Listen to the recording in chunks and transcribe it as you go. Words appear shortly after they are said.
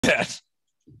that.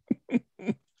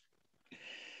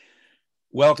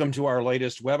 Welcome to our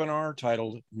latest webinar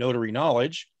titled Notary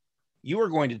Knowledge. You are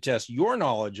going to test your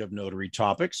knowledge of notary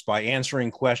topics by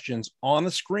answering questions on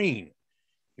the screen.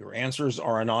 Your answers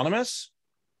are anonymous,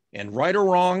 and right or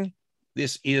wrong,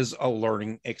 this is a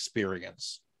learning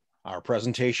experience. Our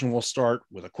presentation will start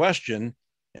with a question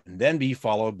and then be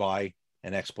followed by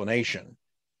an explanation.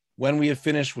 When we have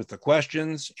finished with the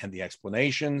questions and the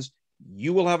explanations,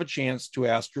 you will have a chance to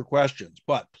ask your questions,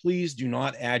 but please do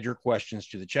not add your questions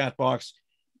to the chat box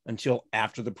until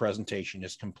after the presentation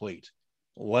is complete.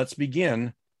 Let's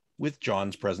begin with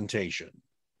John's presentation.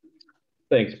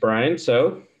 Thanks, Brian.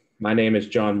 So my name is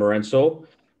John Morensel.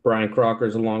 Brian Crocker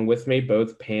is along with me,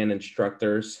 both PAN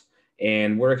instructors.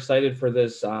 And we're excited for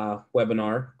this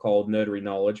webinar called Notary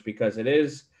Knowledge because it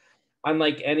is,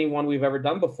 unlike any one we've ever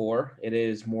done before, it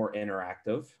is more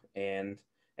interactive. And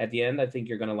at the end, I think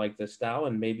you're going to like this style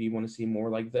and maybe you want to see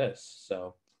more like this.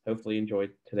 So hopefully you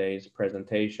enjoyed today's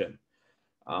presentation.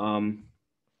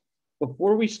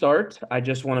 Before we start, I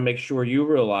just want to make sure you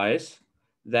realize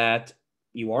that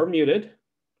you are muted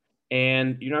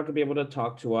and you're not going to be able to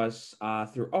talk to us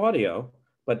through audio,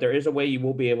 but there is a way you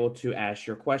will be able to ask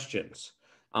your questions.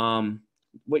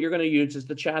 What you're going to use is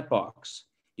the chat box.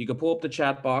 You can pull up the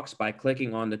chat box by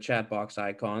clicking on the chat box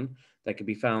icon that can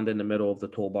be found in the middle of the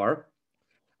toolbar.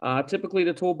 Typically,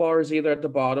 the toolbar is either at the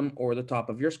bottom or the top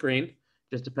of your screen.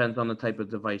 Just depends on the type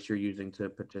of device you're using to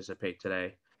participate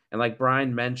today. And like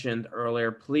Brian mentioned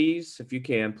earlier, please, if you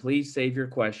can, please save your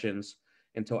questions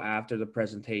until after the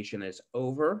presentation is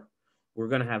over. We're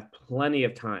going to have plenty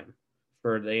of time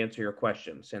to answer your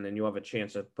questions, and then you'll have a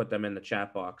chance to put them in the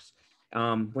chat box.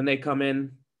 When they come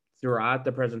in throughout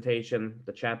the presentation,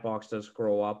 the chat box does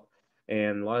scroll up,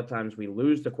 and a lot of times we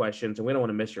lose the questions, and we don't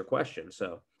want to miss your question.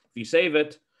 So if you save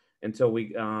it until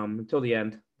the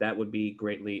end, that would be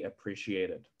greatly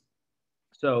appreciated.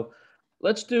 So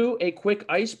let's do a quick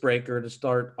icebreaker to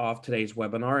start off today's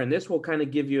webinar, and this will kind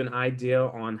of give you an idea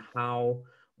on how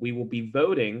we will be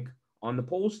voting on the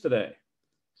polls today.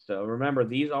 So remember,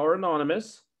 these are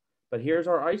anonymous, but here's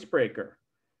our icebreaker.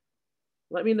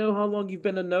 Let me know how long you've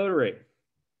been a notary.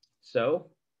 So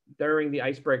during the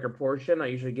icebreaker portion, I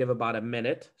usually give about a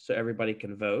minute so everybody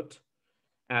can vote.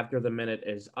 After the minute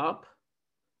is up,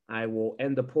 I will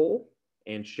end the poll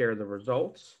and share the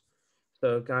results.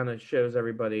 So it kind of shows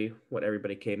everybody what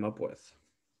everybody came up with.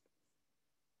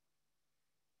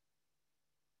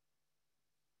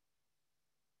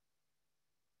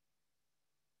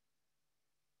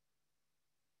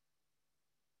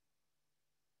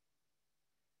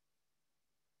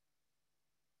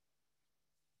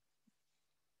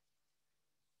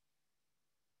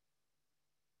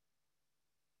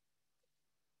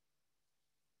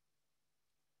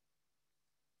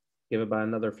 Give about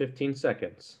another 15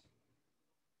 seconds.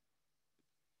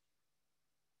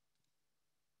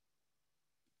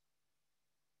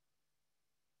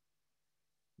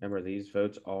 Remember, these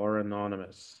votes are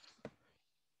anonymous.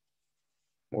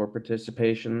 More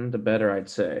participation, the better, I'd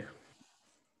say.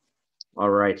 All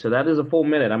right, so that is a full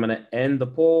minute. I'm going to end the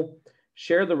poll,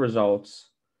 share the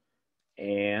results,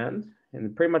 and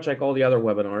pretty much like all the other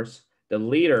webinars, the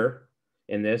leader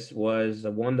in this was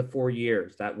 1 to 4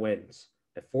 years. That wins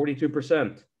at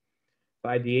 42%.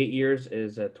 5 to 8 years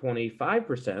is at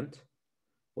 25%.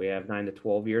 We have 9 to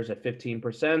 12 years at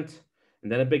 15%.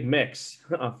 And then a big mix,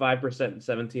 5%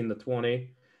 17 to 20.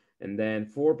 And then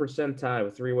 4% tie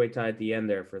with three-way tie at the end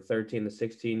there for 13 to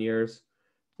 16 years,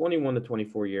 21 to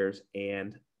 24 years,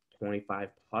 and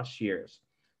 25 plus years.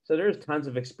 So there's tons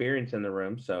of experience in the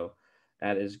room. So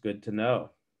that is good to know.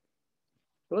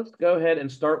 So let's go ahead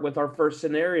and start with our first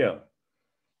scenario.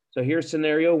 So here's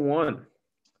scenario 1.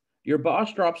 Your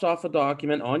boss drops off a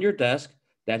document on your desk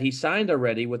that he signed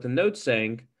already with a note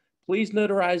saying, please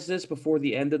notarize this before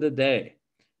the end of the day,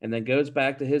 and then goes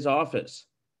back to his office.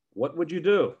 What would you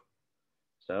do?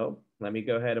 So let me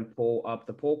go ahead and pull up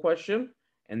the poll question,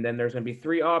 and then there's going to be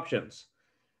 3 options.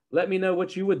 Let me know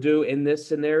what you would do in this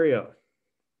scenario.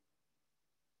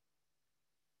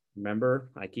 Remember,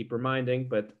 I keep reminding,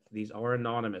 but these are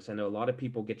anonymous. I know a lot of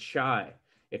people get shy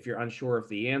if you're unsure of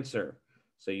the answer,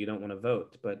 so you don't want to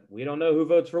vote, but we don't know who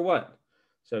votes for what.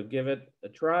 So give it a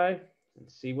try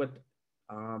and see what,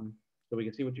 so we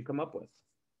can see what you come up with.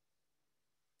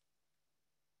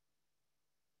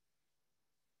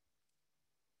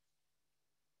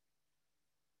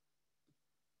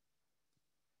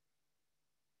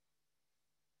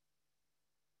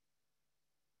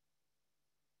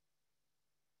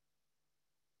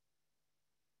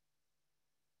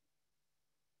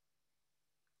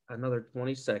 Another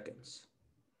 20 seconds.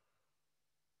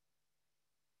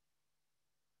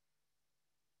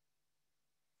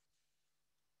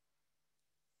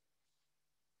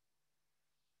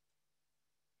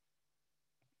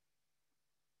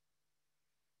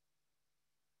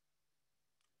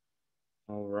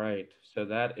 All right. So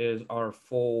that is our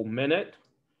full minute.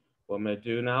 What I'm going to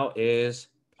do now is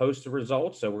post the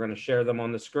results. So we're going to share them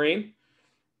on the screen.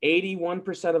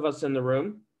 81% of us in the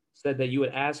room said that you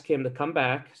would ask him to come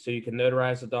back so you can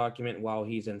notarize the document while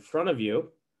he's in front of you.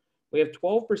 We have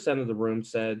 12% of the room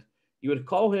said you would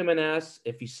call him and ask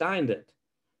if he signed it.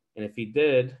 And if he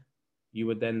did, you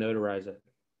would then notarize it.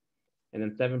 And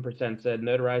then 7% said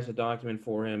notarize the document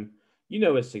for him. You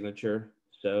know his signature,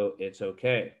 so it's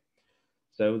okay.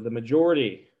 So the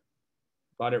majority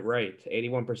got it right.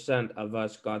 81% of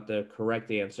us got the correct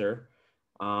answer.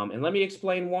 And let me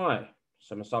explain why.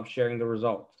 So I'm going to stop sharing the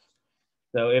results.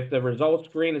 So if the results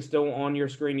screen is still on your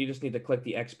screen, you just need to click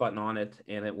the X button on it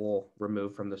and it will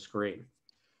remove from the screen.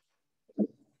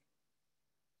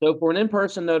 So for an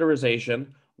in-person notarization,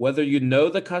 whether you know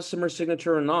the customer's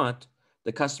signature or not,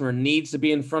 the customer needs to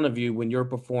be in front of you when you're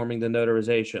performing the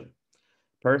notarization.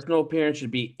 Personal appearance should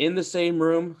be in the same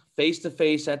room,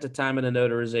 face-to-face at the time of the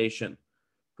notarization.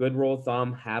 Good rule of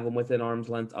thumb, have them within arm's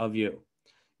length of you.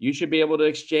 You should be able to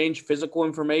exchange physical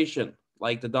information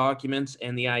like the documents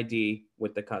and the ID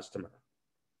with the customer.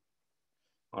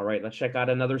 All right, let's check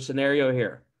out another scenario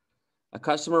here. A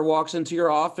customer walks into your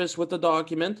office with a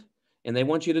document and they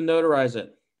want you to notarize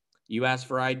it. You ask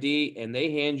for ID and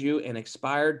they hand you an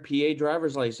expired PA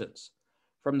driver's license.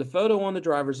 From the photo on the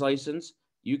driver's license,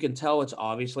 you can tell it's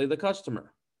obviously the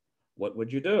customer. What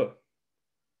would you do?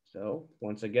 So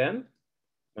once again,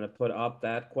 I'm going to put up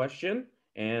that question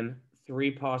and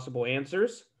 3 possible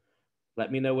answers.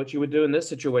 Let me know what you would do in this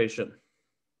situation.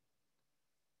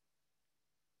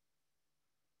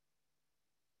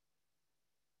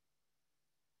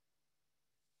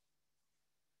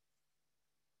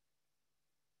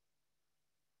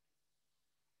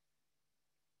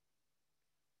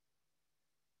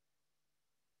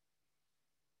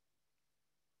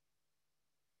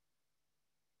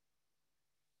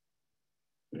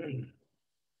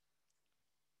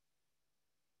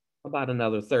 About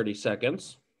another 30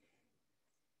 seconds.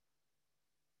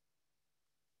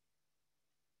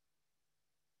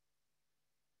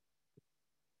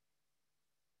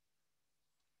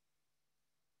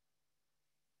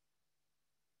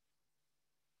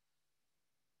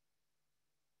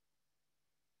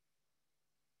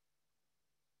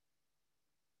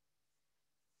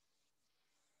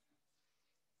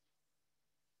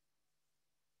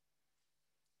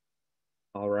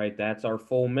 All right, that's our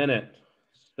full minute.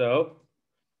 So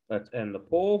let's end the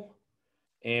poll.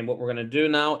 And what we're going to do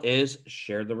now is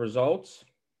share the results.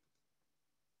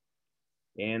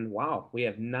 And wow, we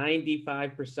have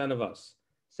 95% of us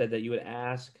said that you would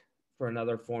ask for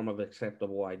another form of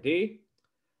acceptable ID.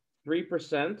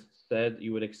 3% said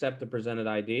you would accept the presented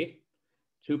ID.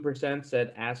 2%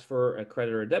 said ask for a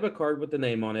credit or debit card with the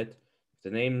name on it. If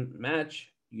the name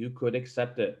match, you could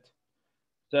accept it.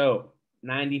 So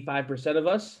 95% of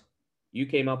us, you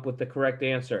came up with the correct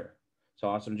answer. So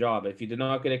awesome job. If you did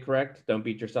not get it correct, don't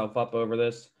beat yourself up over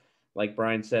this. Like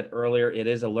Brian said earlier, it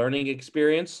is a learning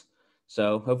experience.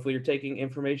 So hopefully you're taking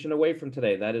information away from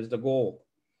today. That is the goal.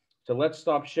 So let's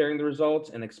stop sharing the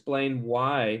results and explain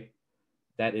why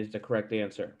that is the correct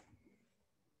answer.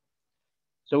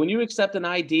 So when you accept an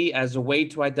ID as a way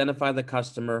to identify the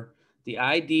customer, the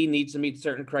ID needs to meet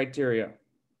certain criteria.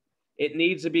 It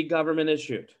needs to be government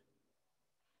issued.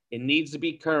 It needs to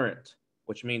be current,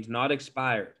 which means not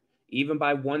expired. Even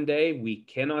by 1 day, we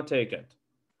cannot take it.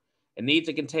 It needs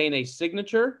to contain a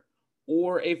signature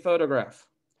or a photograph.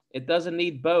 It doesn't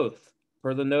need both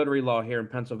per the notary law here in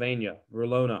Pennsylvania,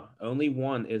 Rulona. Only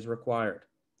one is required.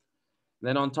 And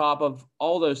then on top of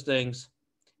all those things,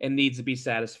 it needs to be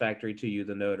satisfactory to you,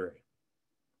 the notary.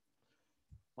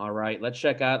 All right, let's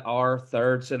check out our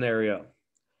third scenario.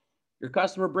 Your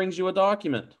customer brings you a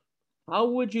document. How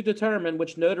would you determine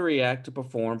which notary act to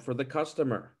perform for the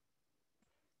customer?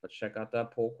 Let's check out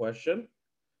that poll question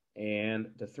and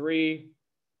the 3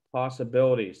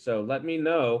 possibilities. So let me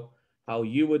know how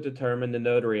you would determine the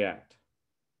notary act.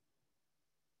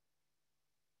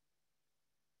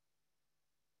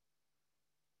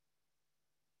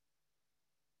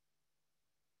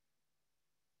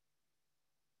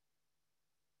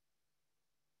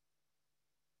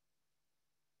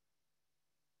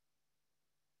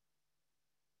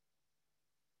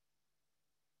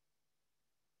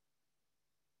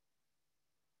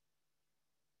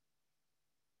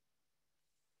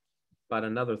 About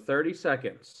another 30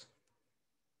 seconds.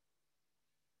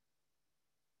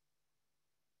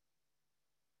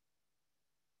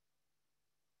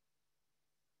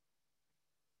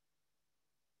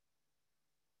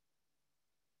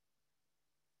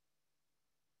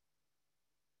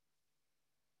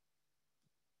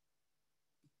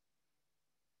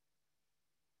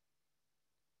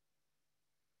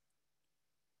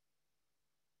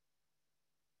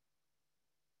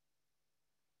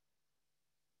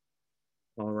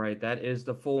 All right, that is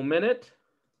the full minute.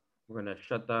 We're going to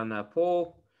shut down that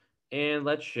poll and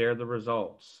let's share the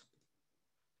results.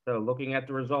 So looking at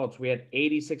the results, we had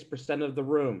 86% of the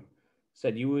room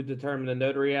said you would determine the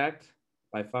Notary Act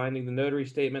by finding the notary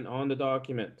statement on the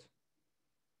document.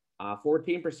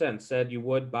 14% said you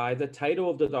would by the title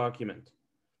of the document.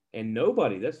 And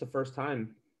nobody, that's the first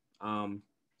time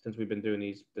since we've been doing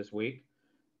these this week,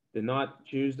 did not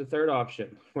choose the third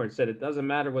option where it said it doesn't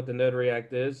matter what the Notary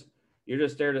Act is, you're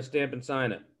just there to stamp and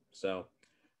sign it. So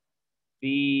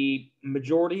the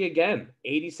majority, again,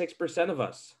 86% of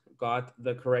us got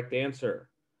the correct answer.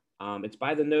 It's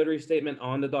by the notary statement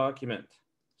on the document.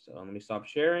 So let me stop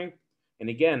sharing. And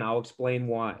again, I'll explain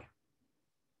why.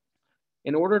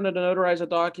 In order to notarize a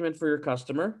document for your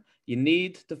customer, you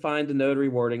need to find the notary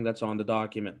wording that's on the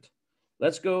document.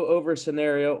 Let's go over a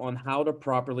scenario on how to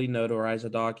properly notarize a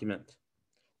document.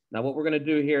 Now, what we're going to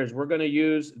do here is we're going to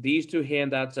use these two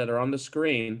handouts that are on the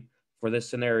screen for this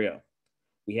scenario.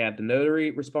 We have the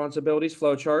notary responsibilities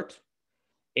flowchart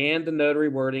and the notary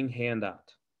wording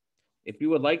handout. If you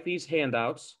would like these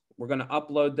handouts, we're going to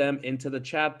upload them into the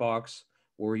chat box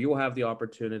where you'll have the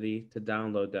opportunity to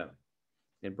download them.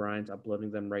 And Brian's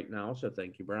uploading them right now, so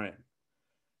thank you, Brian.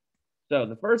 So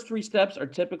the first three steps are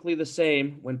typically the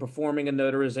same when performing a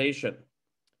notarization.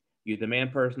 You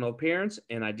demand personal appearance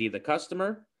and ID the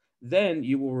customer. Then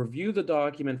you will review the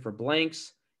document for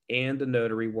blanks and the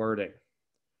notary wording.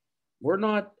 We're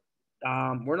not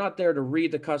there to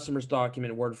read the customer's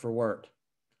document word for word.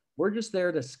 We're just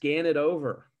there to scan it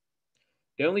over.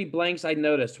 The only blanks I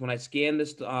noticed when I scanned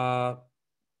this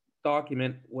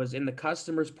document was in the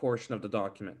customer's portion of the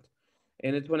document.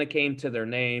 And it's when it came to their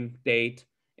name, date,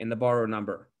 and the borrower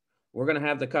number. We're going to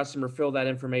have the customer fill that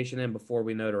information in before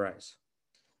we notarize.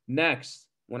 Next,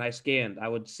 when I scanned, I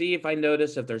would see if I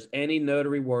noticed if there's any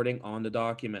notary wording on the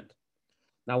document.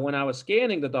 Now, when I was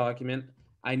scanning the document,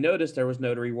 I noticed there was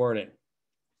notary wording.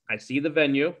 I see the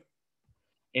venue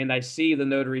and I see the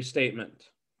notary statement.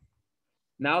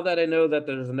 Now that I know that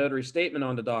there's a notary statement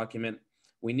on the document,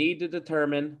 we need to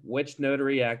determine which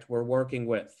notary act we're working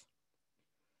with.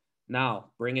 Now,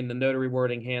 bring in the notary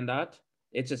wording handout.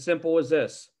 It's as simple as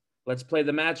this. Let's play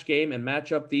the match game and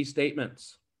match up these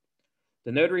statements.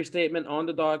 The notary statement on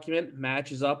the document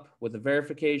matches up with the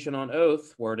verification on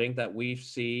oath wording that we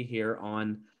see here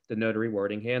on the notary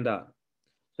wording handout.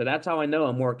 So that's how I know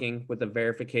I'm working with the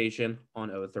verification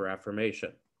on oath or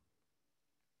affirmation.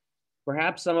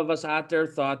 Perhaps some of us out there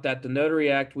thought that the notary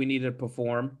act we needed to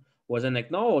perform was an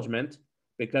acknowledgement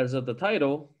because of the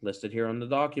title listed here on the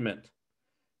document.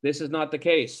 This is not the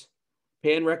case.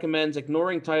 PAN recommends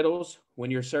ignoring titles when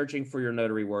you're searching for your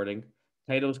notary wording.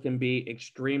 Titles can be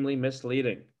extremely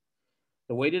misleading.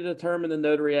 The way to determine the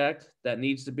notary act that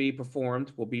needs to be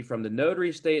performed will be from the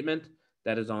notary statement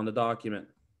that is on the document.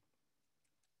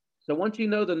 So once you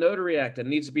know the notary act that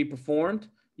needs to be performed,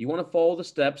 you want to follow the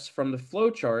steps from the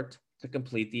flowchart to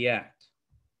complete the act.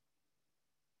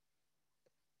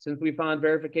 Since we found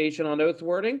verification on oath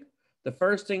wording, the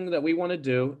first thing that we want to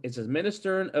do is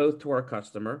administer an oath to our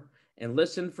customer and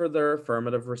listen for their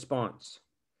affirmative response.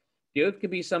 The oath could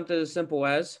be something as simple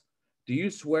as, do you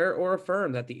swear or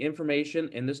affirm that the information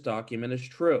in this document is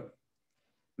true?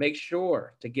 Make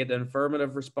sure to get an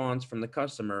affirmative response from the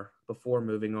customer before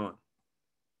moving on.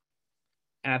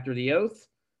 After the oath,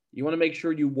 you want to make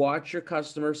sure you watch your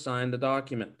customer sign the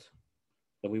document.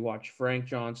 So we watch Frank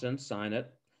Johnson sign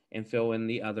it and fill in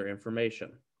the other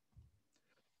information.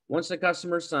 Once the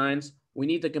customer signs, we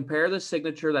need to compare the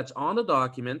signature that's on the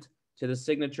document to the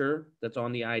signature that's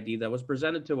on the ID that was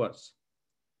presented to us.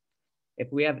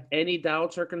 If we have any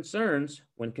doubts or concerns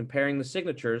when comparing the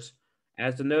signatures,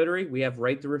 as the notary, we have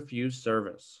right to refuse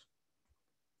service.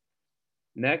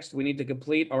 Next, we need to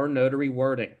complete our notary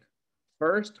wording.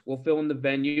 First, we'll fill in the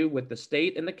venue with the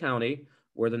state and the county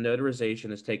where the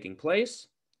notarization is taking place.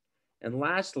 And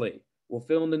lastly, we'll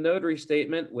fill in the notary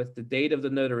statement with the date of the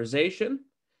notarization,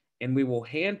 and we will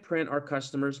hand print our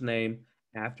customer's name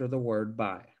after the word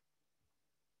by.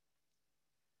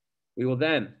 We will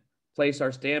then place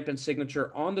our stamp and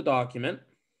signature on the document.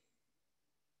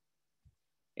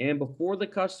 And before the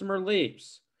customer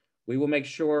leaves, we will make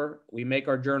sure we make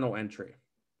our journal entry.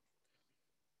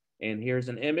 And here's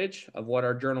an image of what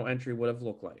our journal entry would have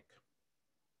looked like.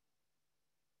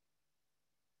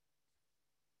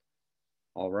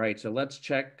 All right, so let's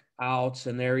check out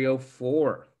scenario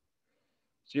 4.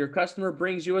 So your customer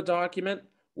brings you a document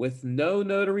with no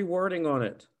notary wording on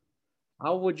it.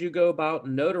 How would you go about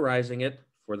notarizing it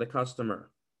for the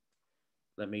customer?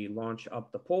 Let me launch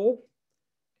up the poll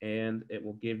and it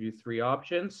will give you 3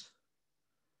 options.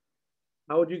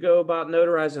 How would you go about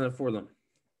notarizing it for them?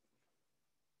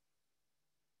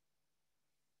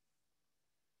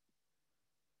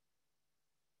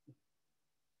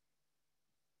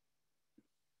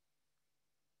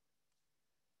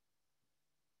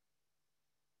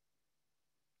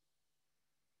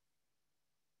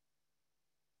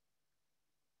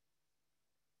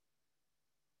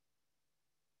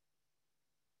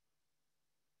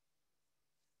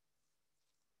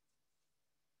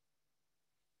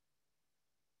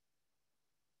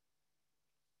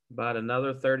 About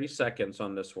another 30 seconds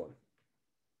on this one.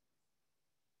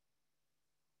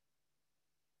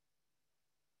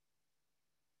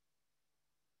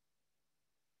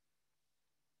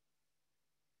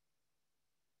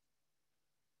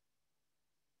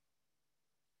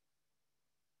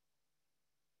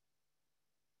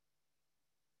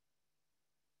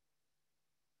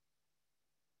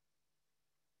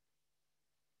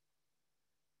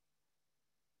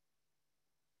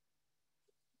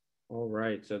 All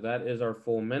right, so that is our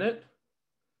full minute.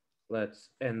 Let's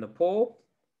end the poll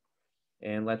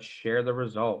and let's share the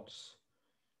results.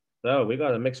 So we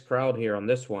got a mixed crowd here on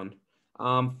this one.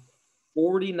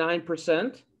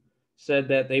 49% said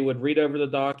that they would read over the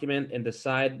document and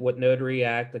decide what notary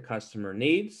act the customer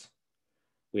needs.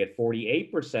 We had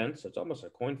 48%, so it's almost a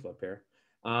coin flip here.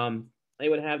 They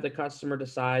would have the customer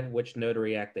decide which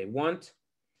notary act they want.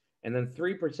 And then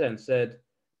 3% said,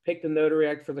 pick the notary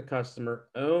act for the customer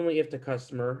only if the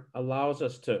customer allows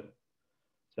us to.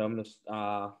 So I'm going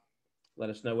to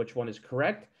let us know which one is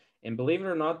correct. And believe it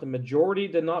or not, the majority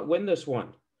did not win this one.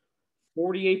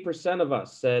 48% of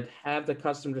us said have the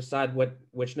customer decide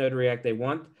which notary act they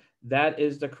want. That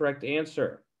is the correct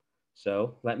answer.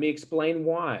 So let me explain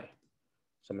why.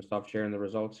 So I'm going to stop sharing the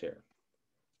results here.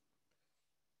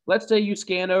 Let's say you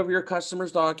scan over your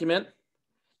customer's document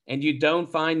and you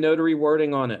don't find notary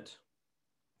wording on it.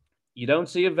 You don't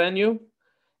see a venue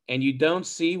and you don't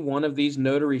see one of these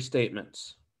notary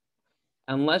statements.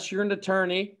 Unless you're an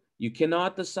attorney, you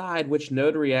cannot decide which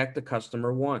notary act the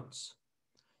customer wants.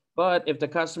 But if the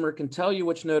customer can tell you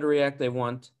which notary act they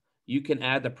want, you can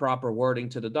add the proper wording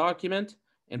to the document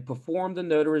and perform the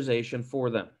notarization for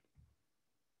them.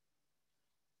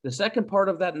 The second part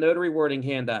of that notary wording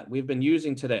handout we've been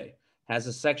using today has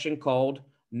a section called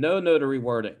No Notary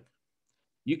Wording.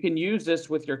 You can use this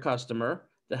with your customer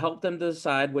to help them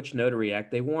decide which notary act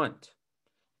they want.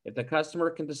 If the customer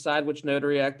can decide which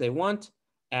notary act they want,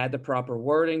 add the proper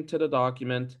wording to the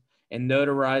document and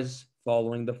notarize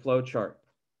following the flowchart.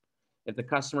 If the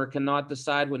customer cannot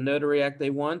decide what notary act they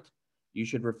want, you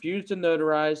should refuse to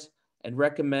notarize and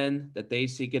recommend that they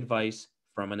seek advice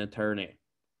from an attorney.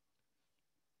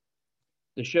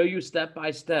 To show you step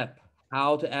by step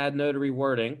how to add notary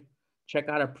wording, check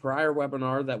out a prior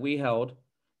webinar that we held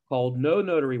called No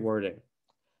Notary Wording.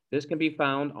 This can be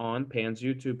found on Pan's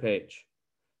YouTube page.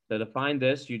 So to find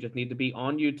this, you just need to be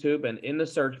on YouTube, and in the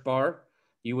search bar,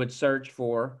 you would search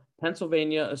for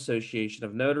Pennsylvania Association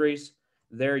of Notaries.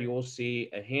 There you will see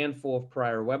a handful of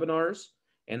prior webinars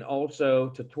and also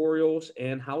tutorials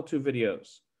and how-to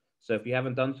videos. So if you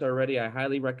haven't done so already, I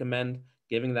highly recommend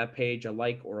giving that page a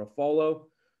like or a follow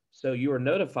so you are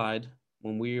notified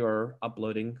when we are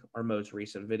uploading our most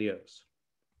recent videos.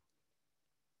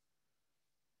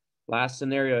 Last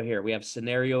scenario here, we have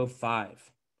scenario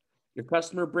 5. Your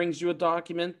customer brings you a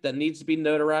document that needs to be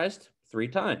notarized 3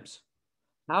 times.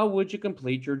 How would you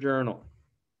complete your journal?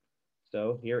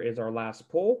 So here is our last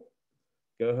poll.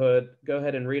 Go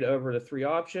ahead and read over the 3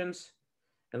 options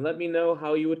and let me know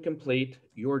how you would complete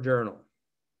your journal.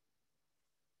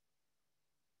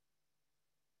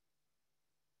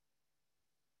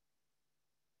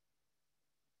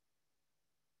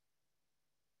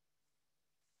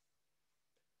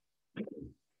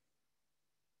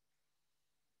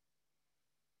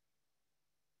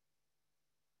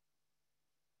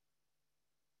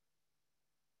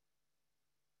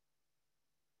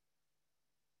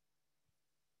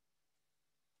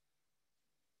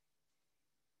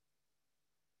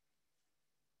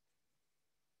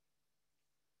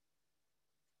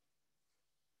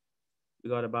 We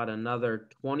got about another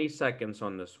 20 seconds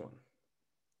on this one.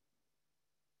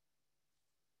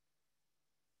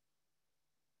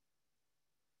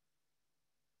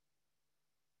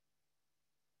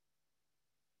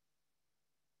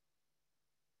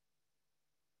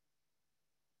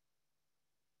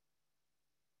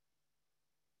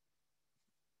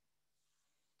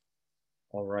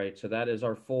 All right, so that is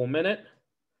our full minute.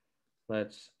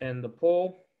 Let's end the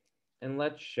poll and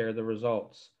let's share the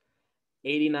results.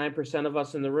 89% of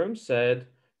us in the room said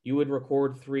you would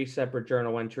record 3 separate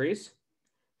journal entries.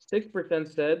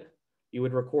 6% said you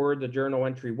would record the journal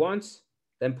entry once,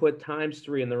 then put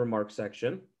 ×3 in the remarks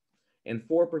section. And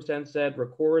 4% said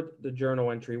record the journal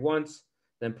entry once,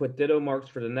 then put ditto marks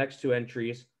for the next 2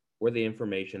 entries where the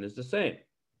information is the same.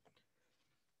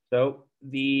 So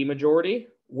the majority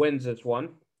wins this one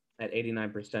at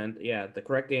 89%. Yeah, the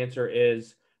correct answer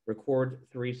is record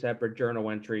 3 separate journal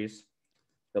entries.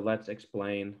 So let's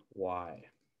explain why.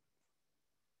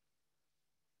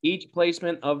 Each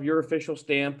placement of your official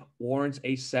stamp warrants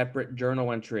a separate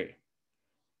journal entry.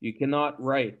 You cannot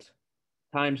write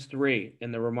times 3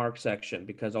 in the remark section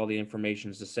because all the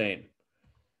information is the same.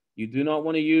 You do not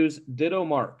want to use ditto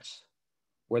marks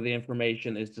where the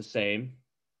information is the same.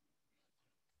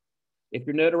 If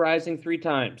you're notarizing 3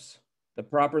 times, the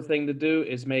proper thing to do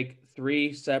is make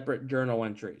 3 separate journal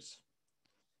entries.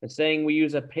 The saying we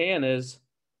use at PAN is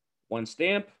 1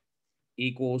 stamp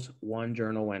equals 1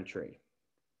 journal entry.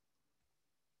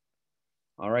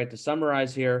 All right, to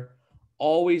summarize here,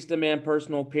 always demand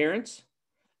personal appearance.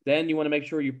 Then you want to make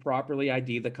sure you properly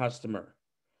ID the customer.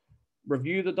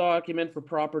 Review the document for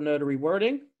proper notary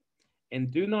wording,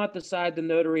 and do not decide the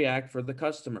notary act for the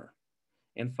customer.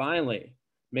 And finally,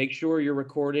 make sure you're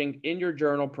recording in your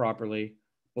journal properly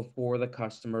before the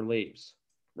customer leaves.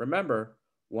 Remember,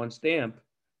 1 stamp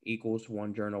equals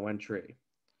 1 journal entry.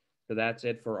 So that's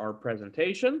it for our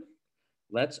presentation.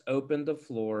 Let's open the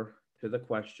floor to the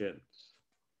questions.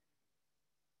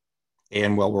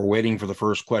 And while we're waiting for the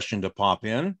first question to pop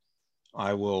in,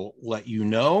 I will let you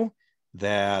know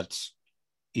that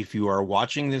if you are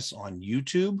watching this on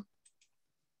YouTube,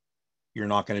 you're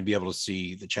not going to be able to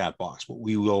see the chat box, but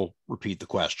we will repeat the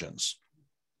questions.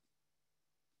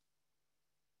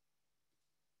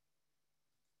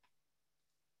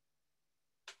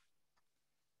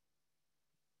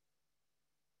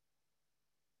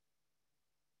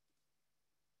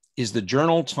 Is the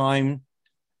journal time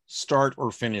start or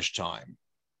finish time?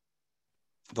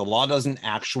 The law doesn't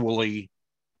actually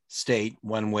state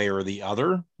one way or the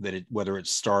other that whether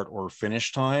it's start or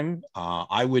finish time.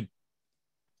 I would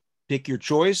pick your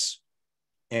choice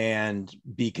and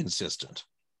be consistent.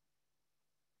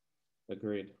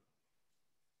 Agreed.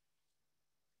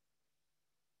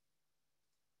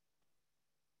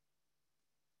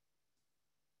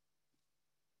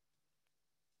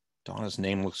 Donna's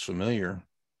name looks familiar.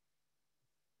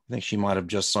 I think she might have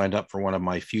just signed up for one of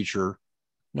my future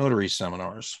notary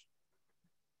seminars.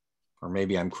 Or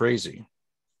maybe I'm crazy.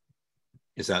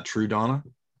 Is that true, Donna?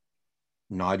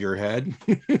 Nod your head.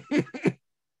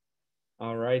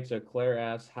 All right, so Claire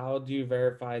asks, how do you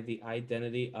verify the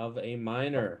identity of a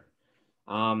minor?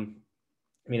 I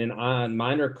mean, a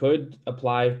minor could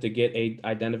apply to get a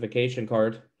identification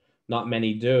card. Not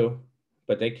many do,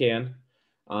 but they can.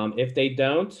 If they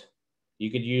don't,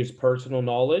 you could use personal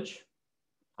knowledge.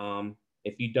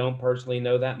 If you don't personally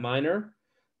know that minor,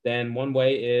 then one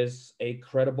way is a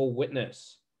credible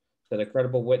witness. So the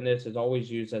credible witness is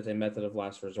always used as a method of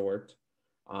last resort.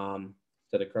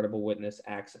 So the credible witness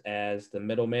acts as the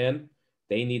middleman.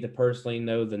 They need to personally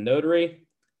know the notary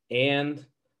and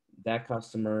that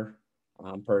customer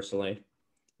personally.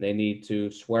 They need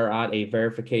to swear out a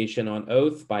verification on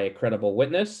oath by a credible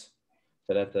witness.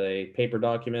 So that's a paper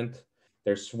document.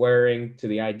 They're swearing to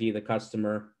the ID of the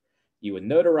customer. You would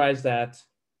notarize that,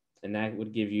 and that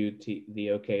would give you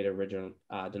the okay to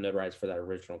notarize for that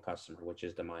original customer, which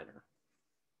is the minor.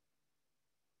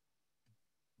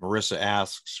 Marissa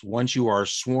asks, once you are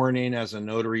sworn in as a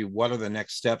notary, what are the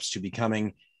next steps to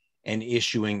becoming an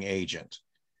issuing agent?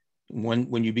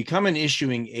 When you become an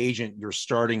issuing agent, you're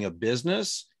starting a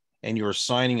business and you're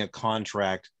signing a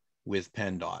contract with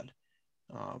PennDOT.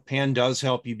 Penn does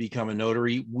help you become a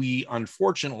notary. We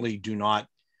unfortunately do not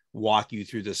walk you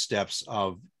through the steps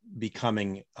of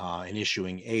becoming an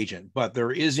issuing agent, but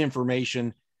there is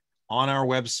information on our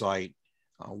website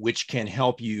which can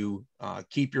help you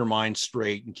keep your mind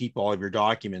straight and keep all of your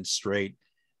documents straight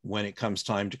when it comes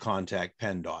time to contact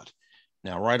PennDOT.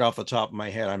 Now, right off the top of my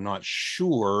head, I'm not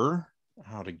sure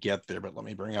how to get there, but let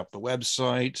me bring up the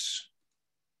website.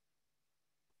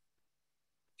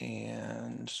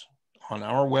 And on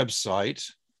our website,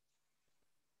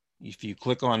 if you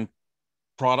click on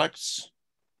products,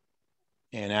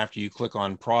 and after you click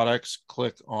on products,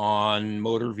 click on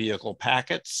motor vehicle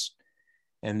packets,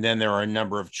 and then there are a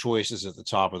number of choices at the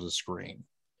top of the screen: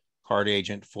 card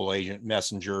agent, full agent,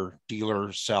 messenger,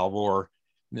 dealer, salvor,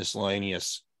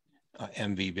 miscellaneous,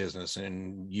 MV business.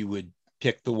 And you would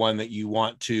pick the one that you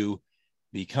want to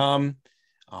become.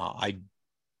 I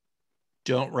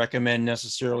don't recommend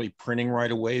necessarily printing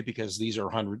right away because these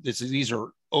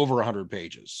are over 100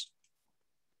 pages.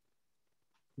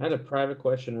 I had a private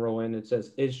question roll in. It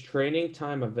says, is training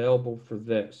time available for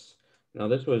this? Now,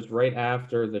 this was right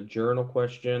after the journal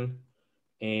question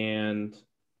and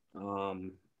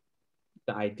the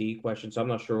ID question, so I'm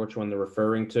not sure which one they're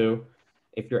referring to.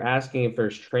 If you're asking if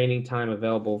there's training time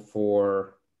available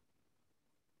for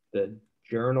the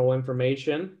journal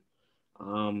information,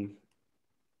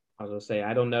 I was gonna say,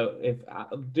 I don't know if,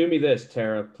 do me this,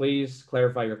 Tara, please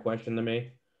clarify your question to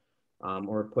me,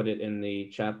 or put it in the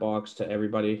chat box to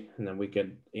everybody, and then we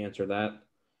could answer that.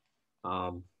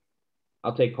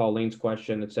 I'll take Colleen's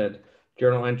question. It said,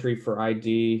 Journal entry for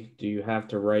ID, do you have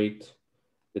to write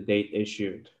the date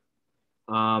issued?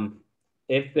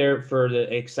 If they're for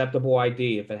the acceptable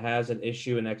ID, if it has an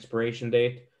issue and expiration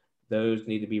date, those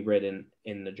need to be written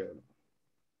in the journal.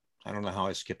 I don't know how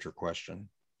I skipped your question.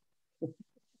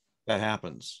 That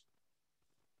happens.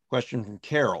 Question from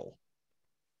Carol.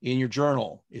 In your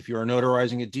journal, if you are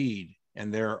notarizing a deed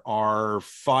and there are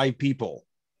 5 people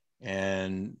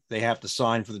and they have to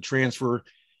sign for the transfer,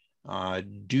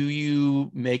 do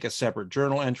you make a separate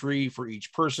journal entry for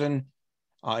each person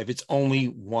if it's only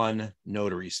one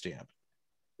notary stamp?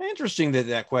 Interesting that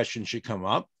that question should come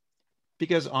up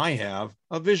because I have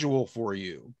a visual for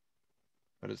you,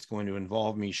 but it's going to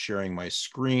involve me sharing my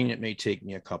screen. It may take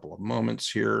me a couple of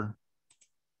moments here.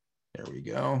 There we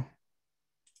go.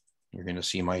 You're going to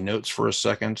see my notes for a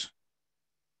second.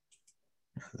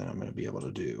 Then I'm going to be able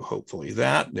to do hopefully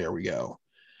that. There we go.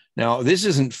 Now, this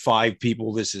isn't 5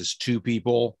 people. This is 2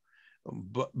 people,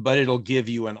 but it'll give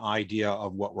you an idea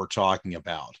of what we're talking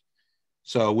about.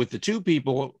 So with the 2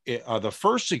 people, the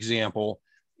first example,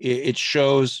 it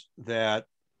shows that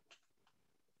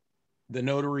the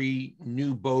notary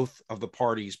knew both of the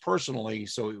parties personally.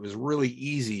 So it was really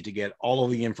easy to get all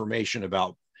of the information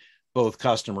about both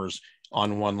customers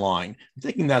on one line. I'm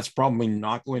thinking that's probably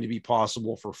not going to be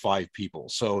possible for 5 people.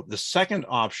 So the second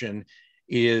option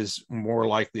is more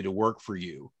likely to work for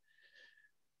you.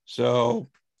 So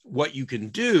what you can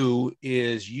do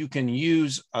is you can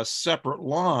use a separate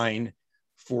line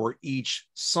for each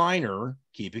signer,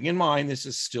 keeping in mind this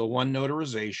is still one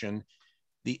notarization.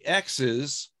 The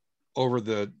X's over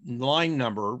the line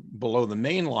number below the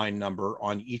main line number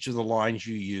on each of the lines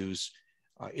you use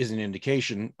is an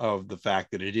indication of the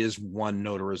fact that it is one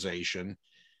notarization.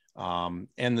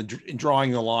 And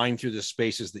drawing the line through the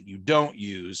spaces that you don't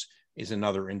use is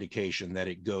another indication that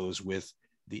it goes with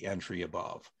the entry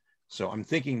above. So I'm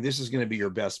thinking this is going to be your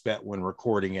best bet when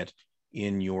recording it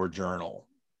in your journal.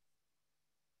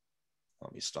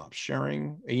 Let me stop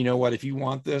sharing. And you know what? If you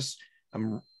want this,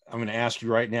 I'm going to ask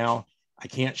you right now. I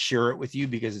can't share it with you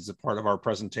because it's a part of our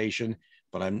presentation,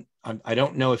 but I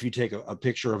don't know if you take a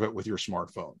picture of it with your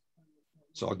smartphone.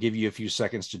 So I'll give you a few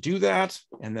seconds to do that,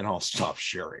 and then I'll stop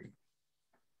sharing.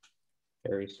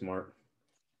 Very smart.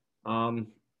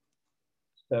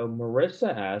 So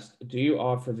Marissa asked, do you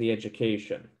offer the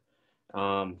education?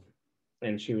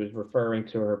 And she was referring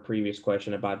to her previous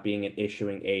question about being an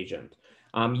issuing agent.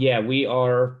 Yeah, we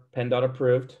are PennDOT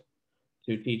approved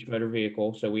to teach motor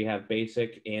vehicle. So we have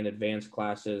basic and advanced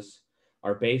classes.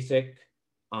 Our basic,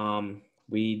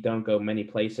 we don't go many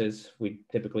places. We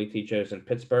typically teach those in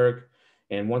Pittsburgh.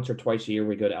 And once or twice a year,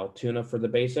 we go to Altoona for the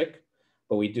basic.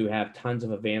 But we do have tons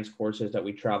of advanced courses that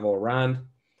we travel around.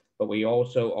 But we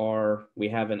also we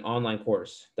have an online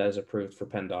course that is approved for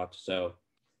PennDOT. So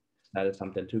that is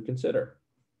something to consider.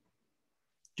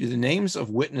 Do the names of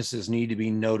witnesses need to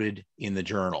be noted in the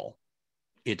journal?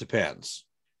 It depends.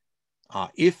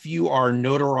 If you are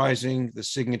notarizing the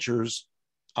signatures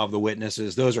of the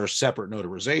witnesses, those are separate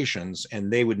notarizations,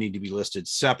 and they would need to be listed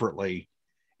separately,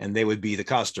 and they would be the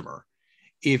customer.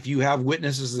 If you have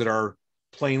witnesses that are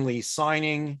plainly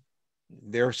signing,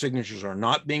 their signatures are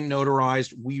not being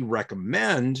notarized, we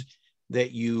recommend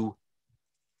that you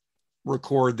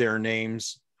record their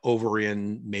names over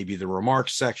in maybe the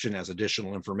remarks section as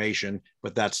additional information,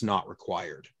 but that's not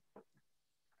required.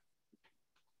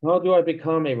 How do I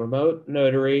become a remote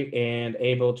notary and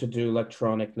able to do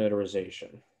electronic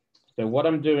notarization? So what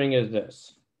I'm doing is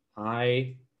this.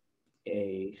 I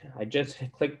just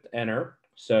clicked enter.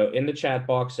 So in the chat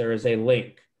box, there is a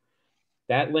link.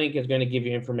 That link is going to give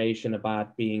you information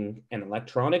about being an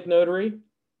electronic notary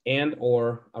and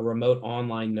or a remote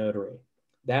online notary.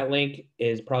 That link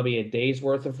is probably a day's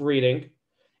worth of reading,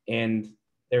 and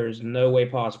there's no way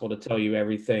possible to tell you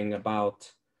everything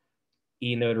about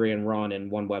eNotary and RON in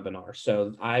one webinar.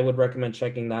 So I would recommend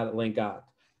checking that link out.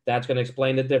 That's going to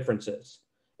explain the differences.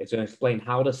 It's going to explain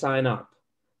how to sign up,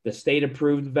 the state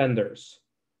approved vendors.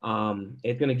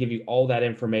 It's going to give you all that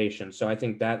information. So I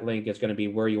think that link is going to be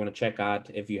where you want to check out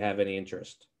if you have any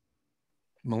interest.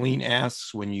 Malene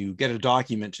asks, when you get a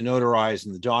document to notarize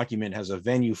and the document has a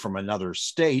venue from another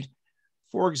state,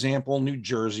 for example, New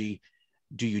Jersey,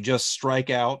 do you just strike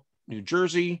out New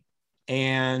Jersey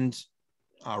and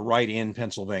write in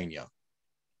Pennsylvania?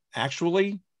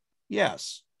 Actually,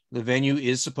 yes. The venue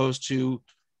is supposed to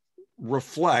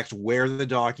reflect where the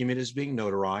document is being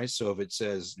notarized. So if it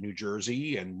says New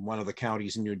Jersey and one of the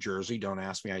counties in New Jersey, don't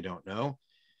ask me, I don't know.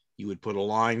 You would put a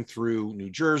line through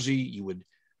New Jersey, you would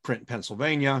print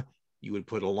Pennsylvania, you would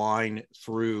put a line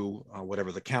through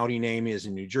whatever the county name is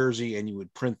in New Jersey, and you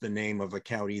would print the name of the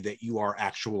county that you are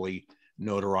actually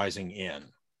notarizing in.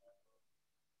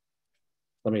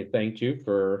 Let me thank you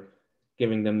for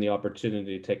giving them the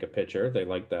opportunity to take a picture. They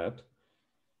like that.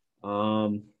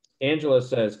 Angela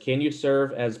says, can you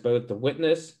serve as both the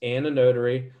witness and a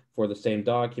notary for the same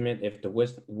document if the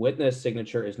witness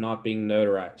signature is not being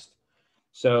notarized?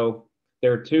 So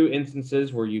there are two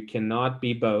instances where you cannot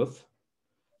be both.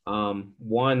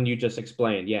 One you just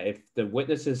explained. Yeah, if the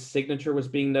witness's signature was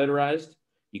being notarized,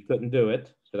 you couldn't do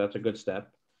it. So that's a good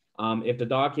step. If the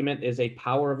document is a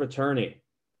power of attorney,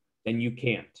 then you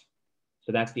can't.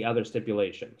 So that's the other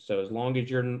stipulation. So as long as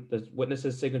the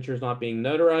witness's signature is not being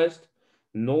notarized,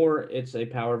 nor it's a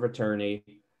power of attorney,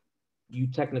 you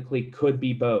technically could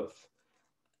be both.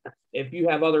 If you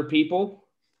have other people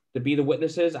to be the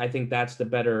witnesses, I think that's the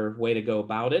better way to go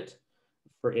about it.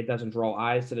 For it doesn't draw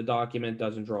eyes to the document,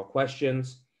 doesn't draw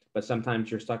questions, but sometimes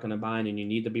you're stuck in a bind and you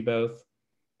need to be both.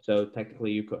 So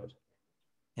technically you could.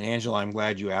 And Angela, I'm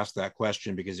glad you asked that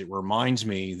question because it reminds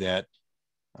me that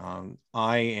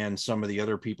I and some of the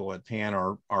other people at PAN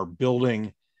are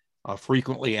building a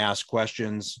frequently asked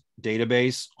questions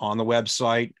database on the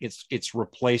website. It's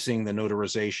replacing the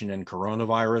notarization and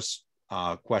coronavirus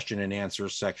question and answer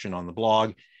section on the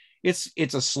blog. It's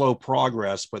a slow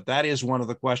progress, but that is one of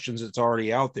the questions that's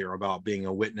already out there about being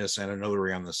a witness and a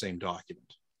notary on the same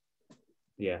document.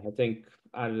 Yeah, I think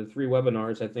out of the 3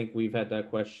 webinars, I think we've had that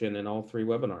question in all 3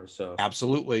 webinars. So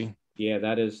absolutely. Yeah,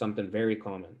 that is something very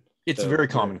common. It's a very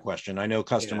common question. I know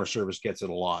customer service gets it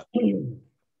a lot.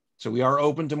 So we are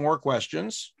open to more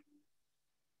questions.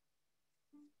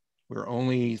 We're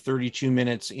only 32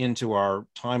 minutes into our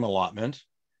time allotment,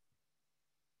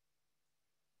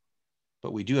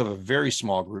 but we do have a very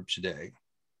small group today,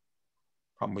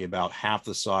 probably about half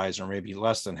the size or maybe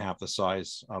less than half the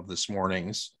size of this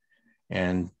morning's.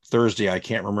 And Thursday, I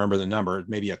can't remember the number,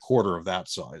 maybe a quarter of that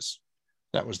size.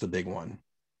 That was the big one.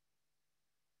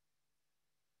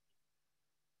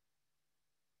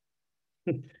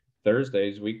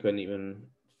 Thursdays, we didn't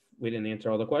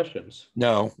answer all the questions.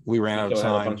 No, we ran out of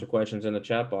time. Had a bunch of questions in the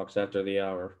chat box after the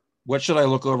hour. What should I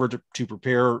look over to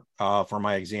prepare for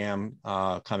my exam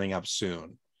coming up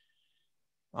soon?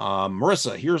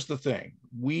 Marissa, here's the thing.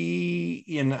 We,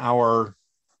 in our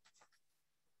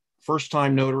first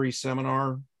time notary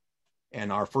seminar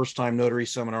and our first time notary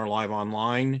seminar live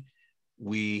online,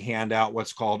 we hand out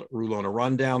what's called Rulona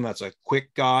Rundown. That's a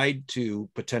quick guide to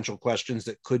potential questions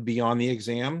that could be on the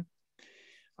exam.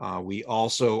 We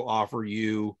also offer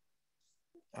you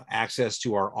access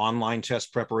to our online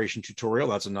test preparation tutorial.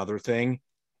 That's another thing.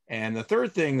 And the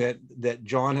third thing that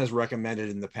John has recommended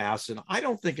in the past, and I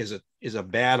don't think is a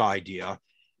bad idea,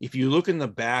 if you look in the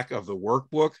back of the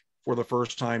workbook for the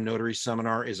first time notary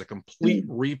seminar, is a complete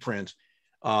reprint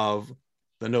of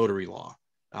the notary law.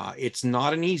 It's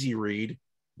not an easy read,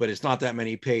 but it's not that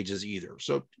many pages either.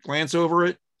 So glance over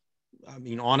it. I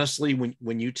mean, honestly,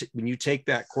 when you take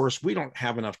that course, we don't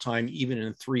have enough time, even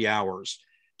in 3 hours,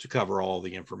 to cover all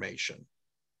the information.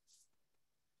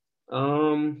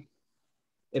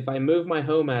 If I move my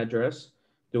home address,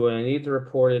 do I need to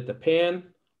report it to PAN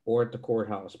or at the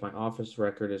courthouse? My office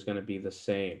record is going to be the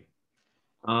same.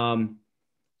 So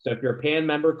if you're a PAN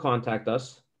member, contact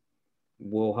us.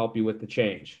 We'll help you with the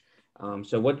change.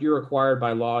 So what you're required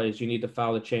by law is you need to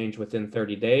file the change within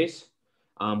 30 days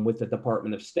with the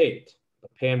Department of State. The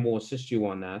PAN will assist you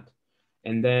on that.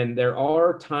 And then there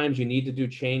are times you need to do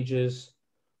changes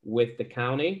with the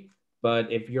county,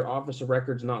 but if your office of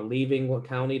record's not leaving one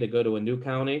county to go to a new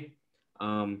county,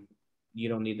 you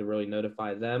don't need to really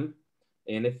notify them.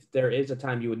 And if there is a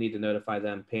time you would need to notify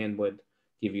them, PAN would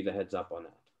give you the heads up on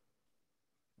that.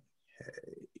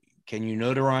 Can you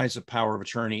notarize a power of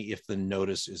attorney if the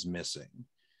notice is missing?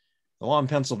 The law in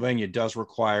Pennsylvania does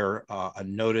require a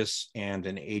notice and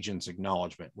an agent's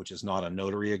acknowledgement, which is not a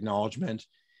notary acknowledgement.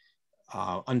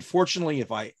 Unfortunately,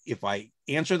 if I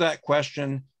answer that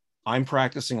question, I'm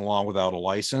practicing law without a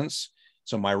license.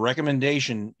 So my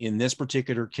recommendation in this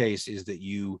particular case is that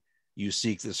you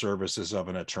seek the services of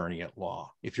an attorney at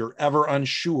law. If you're ever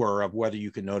unsure of whether you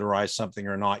can notarize something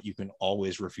or not, you can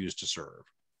always refuse to serve.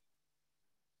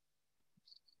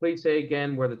 Please say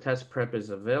again where the test prep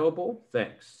is available.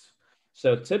 Thanks.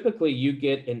 So typically you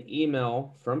get an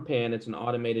email from PAN. It's an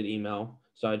automated email.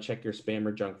 So I check your spam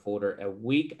or junk folder a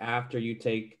week after you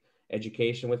take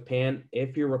education with PAN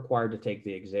if you're required to take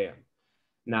the exam.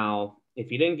 Now,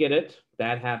 if you didn't get it,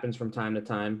 that happens from time to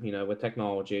time, with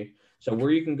technology. So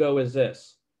where you can go is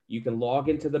this. You can log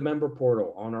into the member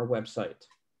portal on our website.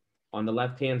 On the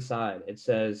left-hand side, it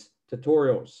says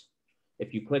tutorials.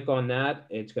 If you click on that,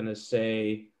 it's going to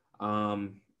say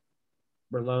Rulona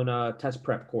test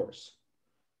prep course.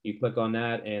 You click on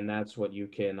that, and that's what you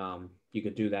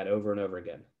could do that over and over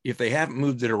again. If they haven't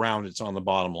moved it around, it's on the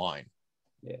bottom line.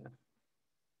 Yeah.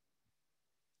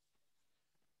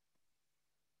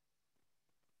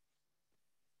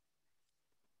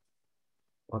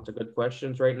 Lots of good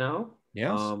questions right now.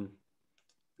 Yes. If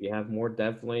you have more,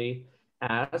 definitely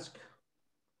ask.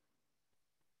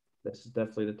 This is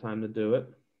definitely the time to do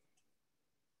it.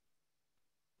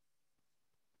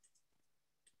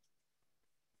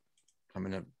 I'm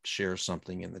going to share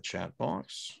something in the chat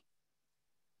box.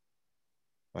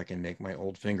 If I can make my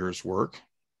old fingers work.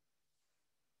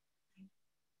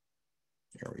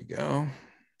 There we go.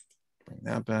 Bring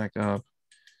that back up.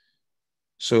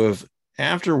 So if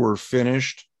after we're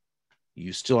finished,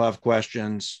 you still have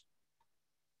questions,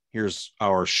 here's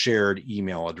our shared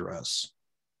email address,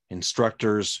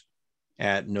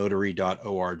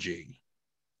 instructors@notary.org.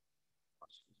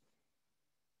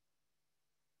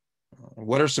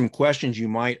 What are some questions you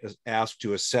might ask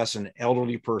to assess an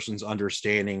elderly person's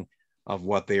understanding of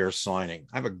what they are signing?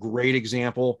 I have a great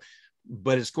example,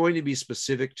 but it's going to be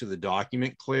specific to the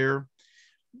document, Claire.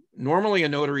 Normally, a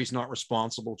notary is not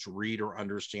responsible to read or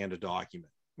understand a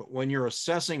document. But when you're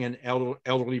assessing an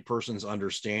elderly person's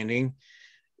understanding,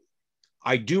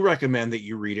 I do recommend that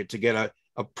you read it to get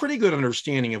a pretty good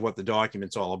understanding of what the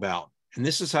document's all about. And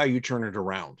this is how you turn it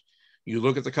around. You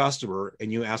look at the customer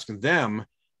and you ask them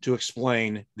to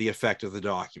explain the effect of the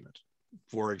document.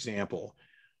 For example,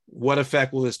 what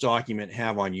effect will this document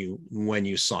have on you when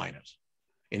you sign it?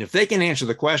 And if they can answer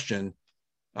the question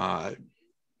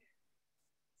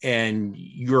and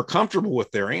you're comfortable with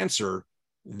their answer,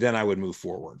 then I would move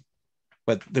forward.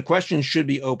 But the question should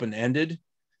be open-ended.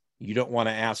 You don't want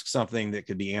to ask something that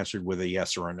could be answered with a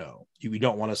yes or a no. You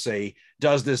don't want to say,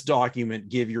 does this document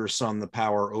give your son the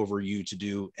power over you to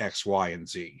do X, Y, and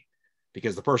Z?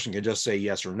 Because the person can just say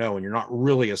yes or no, and you're not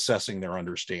really assessing their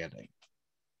understanding.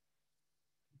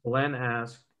 Glenn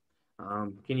asked,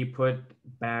 can you put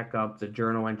back up the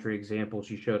journal entry examples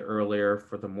you showed earlier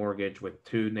for the mortgage with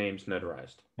 2 names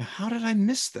notarized? Now, how did I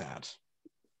miss that?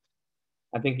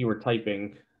 I think you were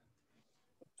typing.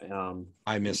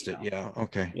 I missed it. Yeah.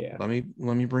 Okay. Yeah. Let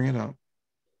me bring it up.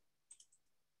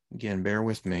 Again, bear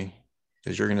with me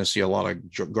because you're going to see a lot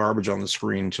of garbage on the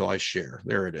screen until I share.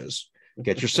 There it is.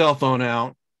 Get your cell phone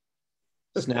out,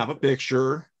 snap a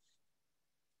picture.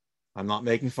 I'm not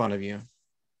making fun of you.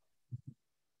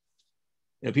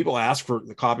 You know, people ask for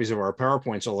the copies of our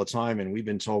PowerPoints all the time, and we've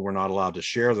been told we're not allowed to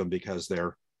share them because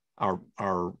they're our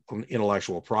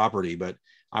intellectual property. But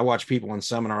I watch people in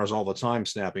seminars all the time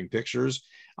snapping pictures.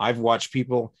 I've watched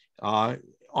people on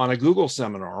a Google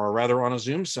seminar, or rather on a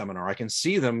Zoom seminar. I can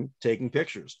see them taking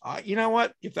pictures. You know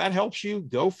what? If that helps you,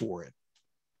 go for it.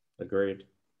 Agreed.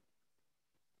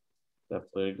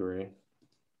 Definitely agree.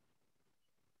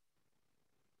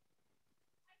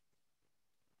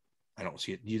 I don't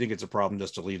see it. Do you think it's a problem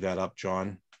just to leave that up,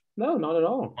 John? No, not at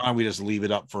all. Why don't we just leave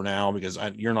it up for now because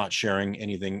you're not sharing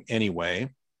anything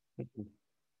anyway.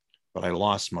 But I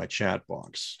lost my chat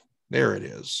box. There it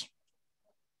is.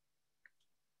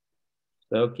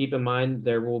 So keep in mind,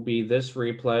 there will be this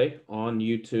replay on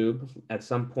YouTube at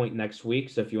some point next week.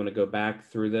 So if you want to go back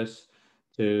through this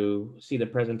to see the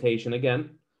presentation again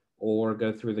or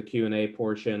go through the Q&A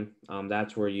portion,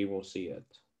 that's where you will see it.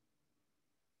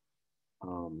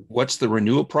 What's the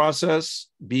renewal process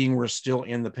being we're still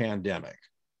in the pandemic?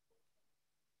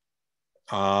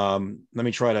 Let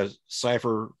me try to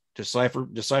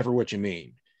decipher what you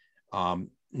mean.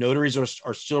 Notaries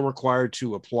are still required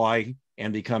to apply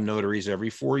and become notaries every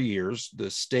 4 years.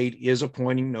 The state is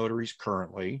appointing notaries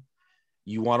currently.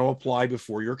 You want to apply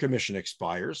before your commission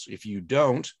expires. If you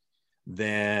don't,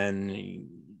 then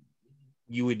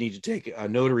you would need to take a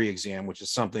notary exam, which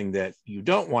is something that you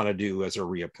don't want to do as a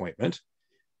reappointment.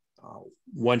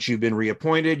 Once you've been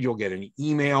reappointed, you'll get an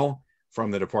email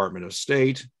from the Department of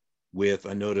State with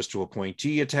a notice to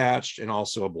appointee attached and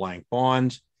also a blank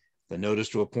bond. The notice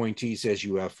to appointee says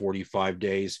you have 45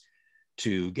 days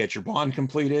to get your bond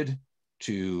completed,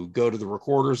 to go to the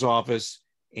recorder's office,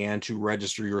 and to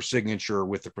register your signature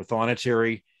with the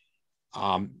prothonotary.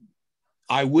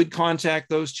 I would contact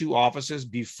those 2 offices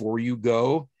before you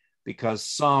go because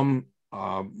some,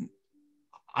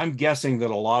 I'm guessing that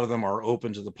a lot of them are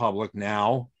open to the public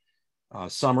now.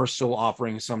 Some are still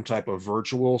offering some type of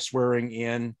virtual swearing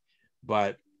in,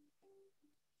 but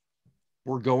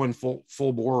we're going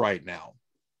full bore right now.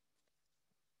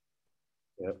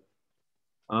 Yep.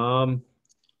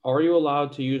 Are you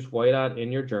allowed to use whiteout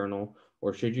in your journal,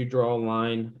 or should you draw a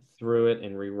line through it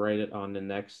and rewrite it on the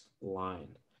next line?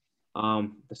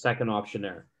 The second option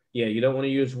there. Yeah, you don't want to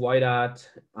use whiteout,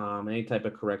 any type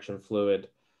of correction fluid.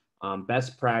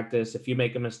 Best practice, if you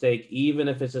make a mistake, even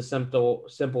if it's as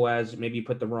simple as maybe you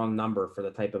put the wrong number for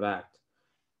the type of act,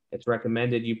 it's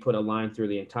recommended you put a line through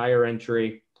the entire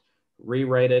entry,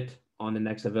 rewrite it on the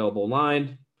next available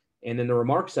line, and in the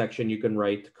remarks section, you can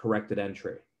write corrected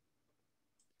entry.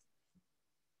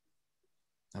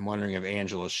 I'm wondering if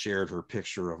Angela shared her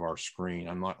picture of our screen.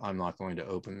 I'm not going to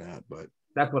open that, but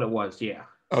that's what it was. Yeah.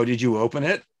 Oh, did you open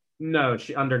it? No,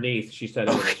 underneath she said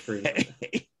it was a screen.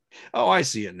 Oh, I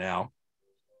see it now.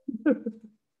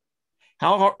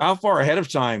 How far ahead of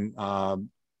time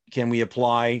can we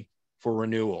apply for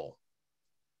renewal?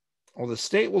 Well, the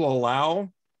state will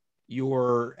allow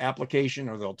your application,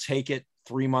 or they'll take it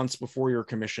 3 months before your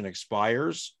commission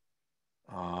expires.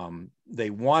 They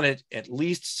want it at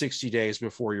least 60 days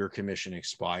before your commission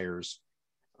expires.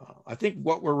 I think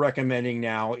what we're recommending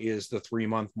now is the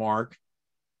 3-month mark.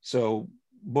 So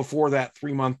before that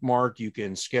 3-month mark, you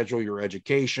can schedule your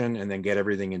education and then get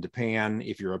everything into PAN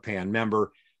if you're a PAN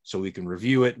member, so we can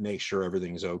review it, make sure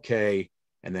everything's okay,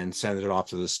 and then send it off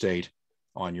to the state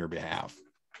on your behalf.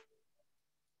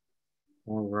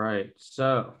 All right.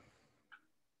 So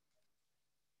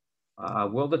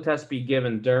will the test be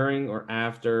given during or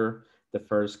after the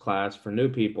first class for new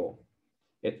people?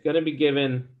 It's going to be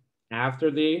given after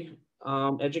the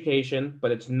education, but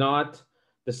it's not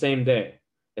the same day.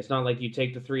 It's not like you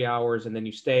take the 3 hours and then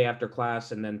you stay after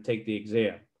class and then take the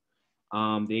exam.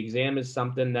 The exam is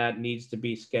something that needs to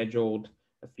be scheduled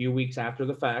a few weeks after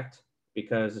the fact,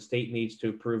 because the state needs to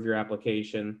approve your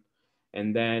application.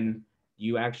 And then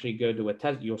you actually go to a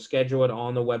test. You'll schedule it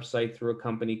on the website through a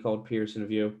company called Pearson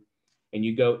VUE, and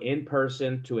you go in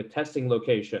person to a testing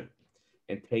location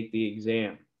and take the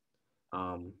exam.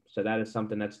 So that is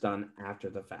something that's done after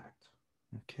the fact.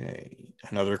 Okay.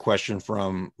 Another question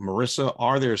from Marissa.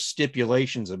 Are there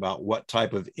stipulations about what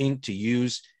type of ink to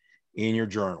use in your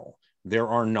journal? There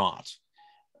are not.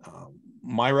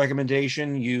 My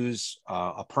recommendation, use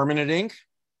a permanent ink.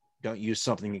 Don't use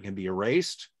something that can be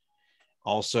erased.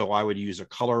 Also, I would use a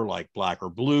color like black or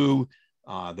blue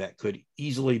that could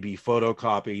easily be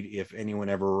photocopied if anyone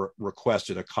ever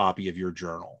requested a copy of your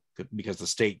journal, because the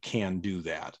state can do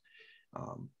that.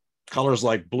 Colors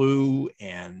like blue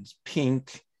and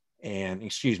pink and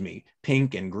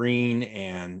green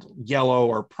and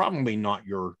yellow are probably not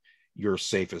your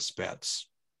safest bets.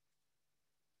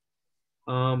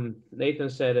 Nathan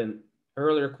said an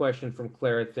earlier question from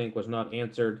Claire, I think, was not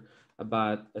answered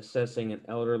about assessing an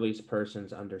elderly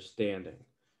person's understanding.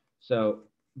 So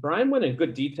Brian went in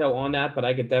good detail on that, but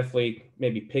I could definitely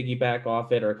maybe piggyback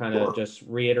off it or kind of just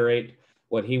reiterate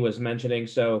what he was mentioning.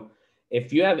 So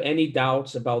if you have any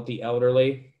doubts about the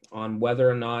elderly on whether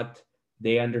or not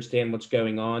they understand what's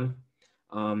going on,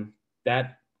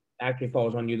 that actually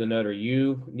falls on you, the notary.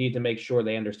 You need to make sure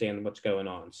they understand what's going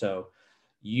on. So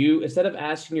you, instead of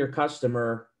asking your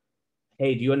customer,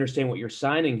 hey, do you understand what you're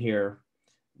signing here?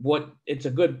 What it's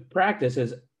a good practice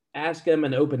is ask them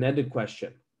an open-ended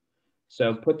question.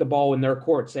 So put the ball in their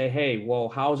court. Say, hey, well,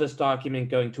 how is this document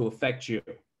going to affect you?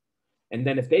 And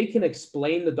then if they can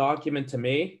explain the document to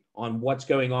me on what's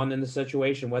going on in the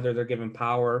situation, whether they're given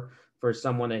power for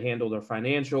someone to handle their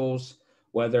financials,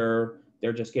 whether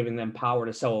they're just giving them power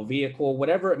to sell a vehicle,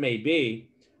 whatever it may be,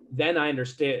 then I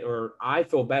understand, or I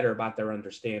feel better about their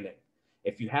understanding.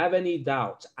 If you have any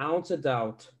doubts, ounce of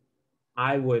doubt,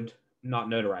 I would not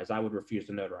notarize. I would refuse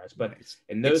to notarize. But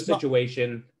in those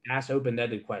situations, ask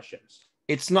open-ended questions.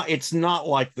 It's not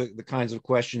like the kinds of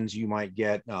questions you might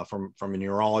get from a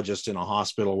neurologist in a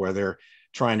hospital, where they're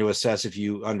trying to assess if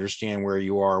you understand where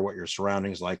you are, what your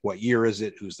surroundings like, what year is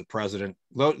it, who's the president.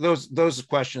 Those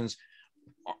questions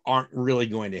aren't really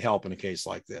going to help in a case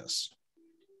like this.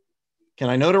 Can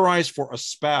I notarize for a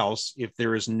spouse if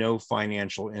there is no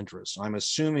financial interest? I'm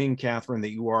assuming, Catherine,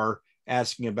 that you are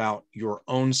asking about your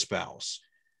own spouse.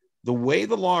 The way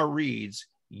the law reads,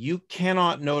 you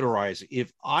cannot notarize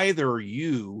if either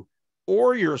you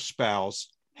or your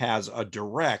spouse has a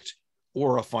direct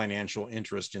or a financial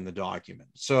interest in the document.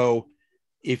 So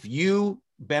if you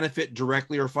benefit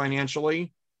directly or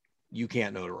financially, you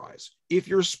can't notarize. If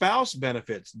your spouse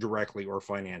benefits directly or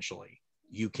financially,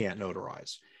 you can't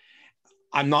notarize.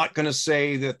 I'm not going to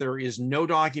say that there is no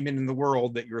document in the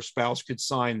world that your spouse could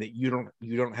sign that you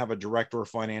don't have a direct or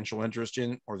financial interest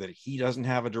in, or that he doesn't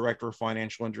have a direct or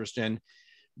financial interest in,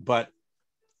 but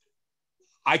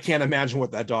I can't imagine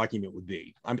what that document would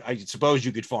be. I suppose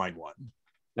you could find one.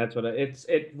 That's what it's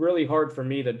really hard for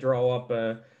me to draw up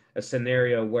a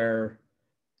scenario where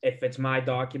if it's my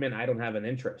document, I don't have an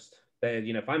interest. That,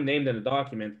 if I'm named in a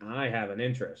document, I have an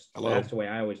interest. Hello. That's the way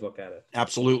I always look at it.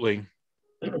 Absolutely.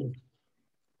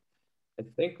 I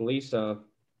think Lisa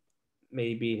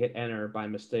maybe hit enter by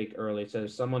mistake early. It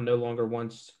says someone no longer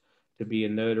wants to be a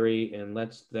notary and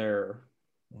lets their.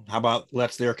 How about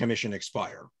lets their commission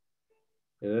expire?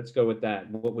 Yeah, let's go with that.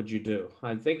 What would you do?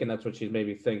 I'm thinking that's what she's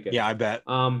maybe thinking. Yeah, I bet.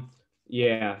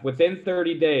 Yeah, within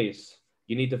 30 days,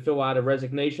 you need to fill out a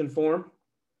resignation form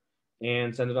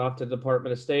and send it off to the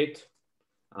Department of State,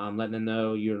 letting them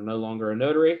know you're no longer a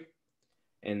notary.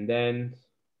 And then,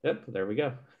 yep, there we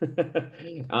go.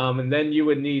 And then you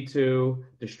would need to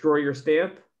destroy your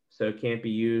stamp so it can't be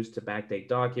used to backdate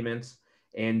documents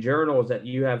and journals that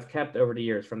you have kept over the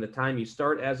years. From the time you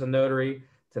start as a notary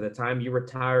to the time you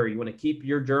retire, you want to keep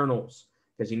your journals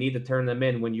because you need to turn them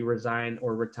in when you resign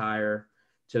or retire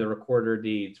to the recorder of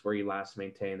deeds where you last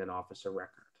maintained an officer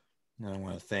record. And I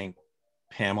want to thank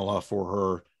Pamela for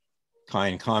her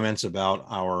kind comments about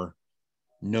our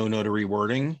no notary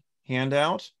wording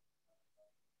handout.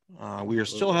 We are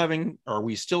still having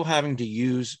to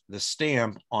use the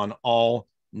stamp on all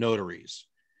notaries?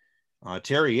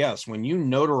 Terry, yes, when you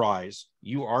notarize,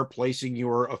 you are placing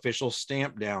your official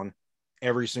stamp down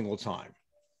every single time.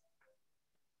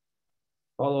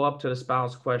 Follow up to the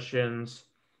spouse questions.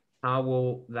 How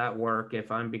will that work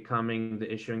if I'm becoming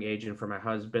the issuing agent for my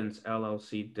husband's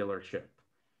LLC dealership?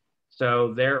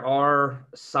 So there are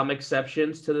some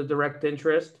exceptions to the direct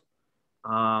interest.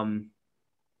 Off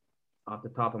the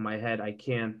top of my head, I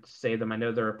can't say them. I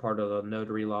know they're a part of the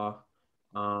notary law.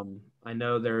 I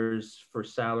know there's for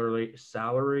salary,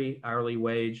 hourly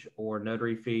wage, or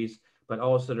notary fees, but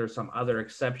also there's some other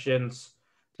exceptions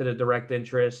to the direct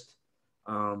interest.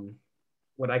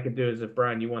 What I could do is, if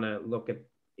Brian, you want to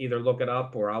either look it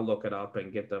up or I'll look it up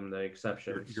and get them the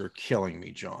exceptions. You're killing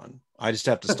me, John. I just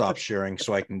have to stop sharing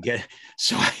so I can get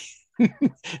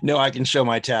no, I can show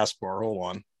my taskbar. Hold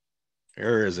on.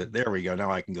 Where is it? There we go.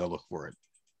 Now I can go look for it.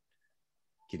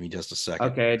 Give me just a second.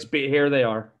 Okay, here they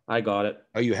are. I got it.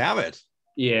 Oh, you have it?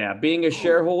 Yeah, being a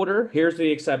shareholder, here's the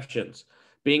exceptions.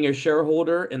 Being a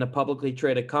shareholder in a publicly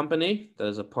traded company that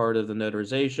is a part of the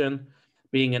notarization,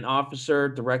 being an officer,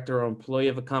 director, or employee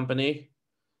of a company,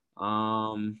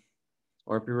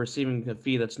 or if you're receiving a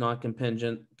fee that's not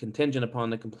contingent upon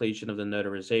the completion of the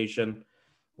notarization.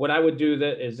 What I would do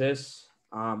is this,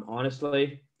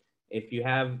 honestly, if you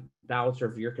have doubts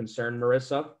or if you're concerned,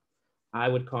 Marissa, I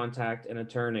would contact an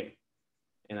attorney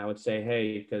and I would say,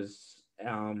 hey, because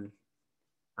I'm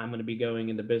going to be going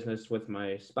into business with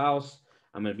my spouse.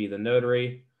 I'm going to be the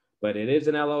notary, but it is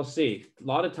an LLC. A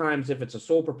lot of times, if it's a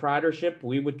sole proprietorship,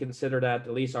 we would consider that,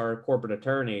 at least our corporate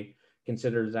attorney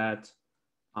considers that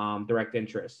direct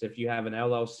interest. If you have an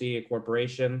LLC, a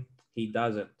corporation, he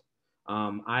doesn't.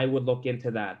 I would look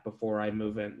into that before I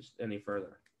move in any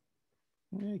further.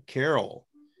 Hey, Carol.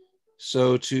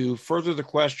 So to further the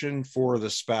question for the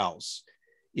spouse,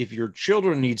 if your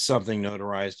children need something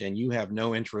notarized and you have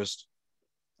no interest,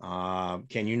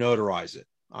 can you notarize it?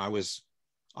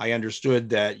 I understood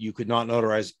that you could not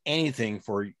notarize anything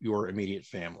for your immediate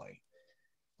family.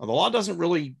 Now, the law doesn't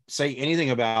really say anything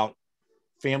about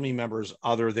family members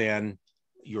other than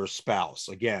your spouse.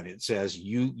 Again, it says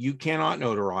you cannot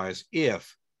notarize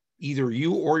if either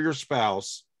you or your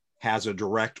spouse has a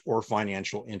direct or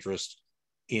financial interest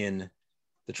in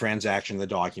the transaction, the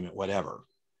document, whatever.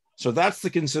 So that's the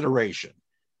consideration.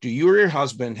 Do you or your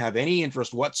husband have any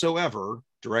interest whatsoever,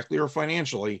 directly or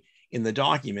financially, in the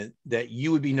document that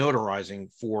you would be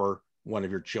notarizing for one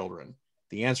of your children?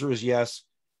 The answer is yes,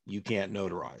 you can't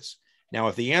notarize. Now,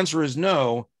 if the answer is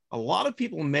no, a lot of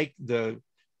people make the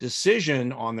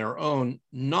decision on their own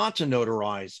not to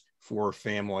notarize for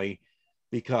family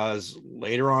because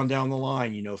later on down the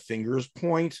line, fingers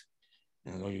point.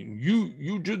 And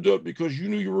you did that because you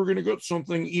knew you were going to get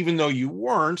something, even though you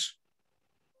weren't.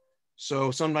 So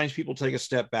sometimes people take a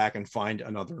step back and find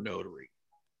another notary.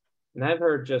 And I've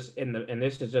heard and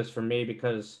this is just for me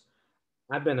because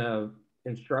I've been a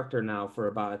instructor now for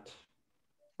about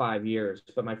 5 years,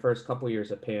 but my first couple of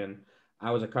years at PIN,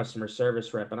 I was a customer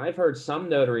service rep, and I've heard some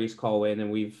notaries call in,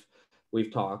 and we've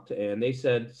talked, and they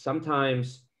said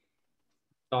sometimes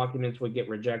documents would get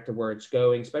rejected where it's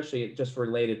going, especially just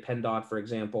related PennDOT, for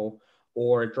example,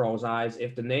 or it draws eyes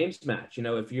if the names match.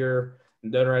 If you're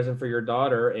notarizing for your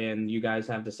daughter and you guys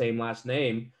have the same last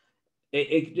name,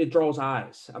 it draws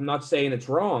eyes. I'm not saying it's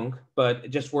wrong, but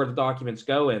just where the documents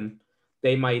go in,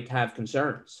 they might have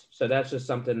concerns. So that's just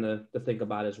something to think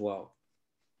about as well.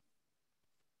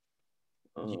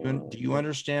 Do you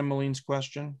understand Maline's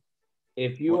question?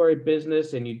 If you are a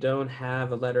business and you don't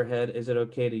have a letterhead, is it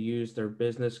okay to use their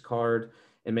business card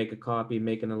and make a copy,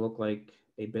 making it look like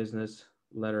a business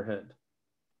letterhead?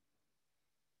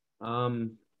 If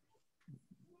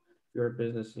you're a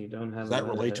business and you don't have Does that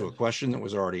relate to a question that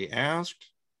was already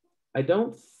asked? I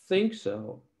don't think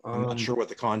so. I'm not sure what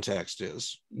the context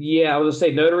is. Yeah, I was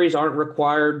gonna say notaries aren't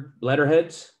required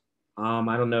letterheads.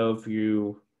 I don't know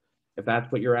if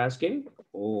that's what you're asking,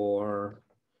 or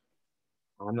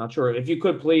I'm not sure. If you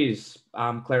could please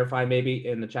clarify maybe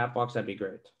in the chat box, that'd be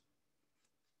great.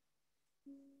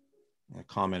 A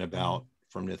comment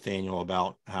from Nathaniel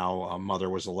about how a mother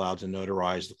was allowed to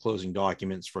notarize the closing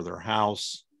documents for their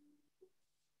house.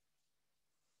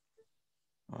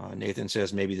 Nathan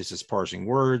says maybe this is parsing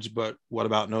words, but what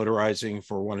about notarizing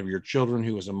for one of your children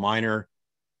who is a minor,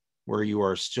 where you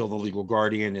are still the legal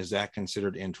guardian? Is that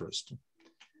considered interest?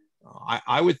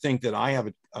 I would think that I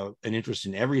have an interest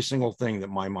in every single thing that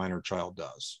my minor child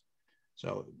does.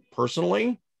 So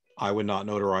personally, I would not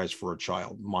notarize for a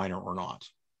child, minor or not.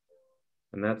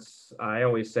 And I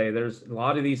always say, there's a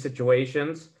lot of these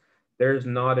situations, there's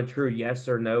not a true yes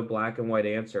or no black and white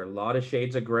answer. A lot of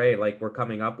shades of gray, like we're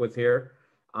coming up with here.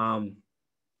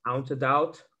 Ounce of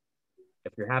doubt.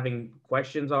 If you're having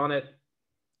questions on it,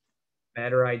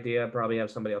 better idea, probably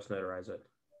have somebody else notarize it.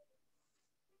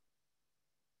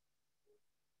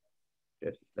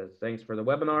 Just says thanks for the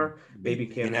webinar. Maybe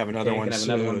can have another one. Can have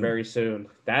another one very soon.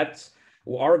 That's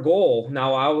our goal.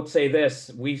 Now, I would say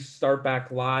this: we start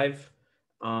back live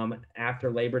after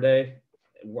Labor Day.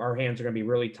 Our hands are going to be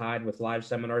really tied with live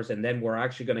seminars, and then we're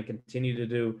actually going to continue to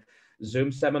do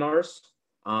Zoom seminars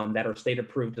that are state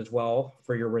approved as well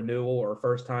for your renewal or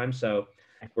first time. So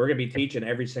we're going to be teaching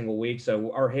every single week.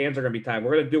 So our hands are going to be tied.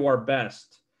 We're going to do our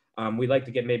best. We'd like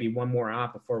to get maybe one more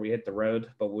out before we hit the road,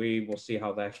 but we will see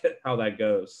how that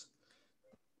goes.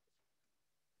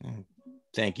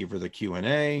 Thank you for the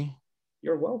Q&A.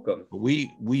 You're welcome.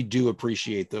 We do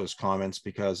appreciate those comments,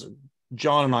 because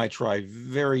John and I try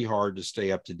very hard to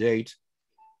stay up to date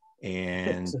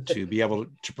and to be able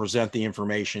to present the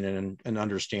information in an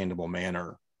understandable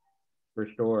manner. For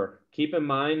sure. Keep in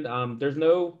mind, there's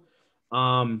no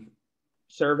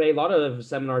survey. A lot of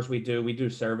seminars we do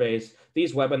surveys.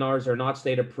 These webinars are not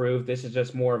state approved. This is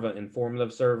just more of an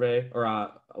informative survey or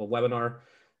a webinar.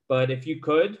 But if you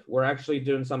could, we're actually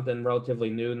doing something relatively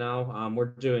new now. We're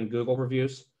doing Google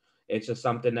reviews. It's just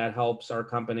something that helps our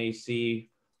company see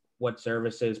what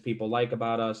services people like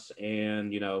about us,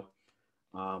 and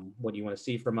what you want to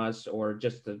see from us, or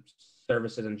just the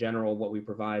services in general, what we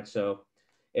provide. So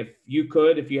if you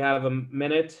have a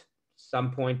minute,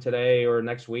 some point today or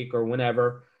next week or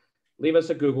whenever, leave us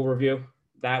a Google review.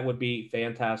 That would be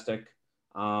fantastic.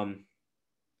 And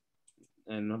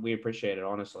we appreciate it,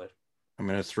 honestly. I'm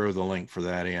going to throw the link for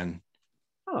that in.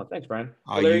 Oh, thanks, Brian.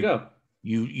 Well, there you go.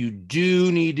 You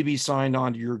do need to be signed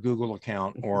on to your Google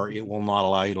account, or it will not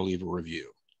allow you to leave a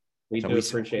review. We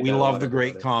appreciate that. We love the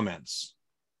great comments.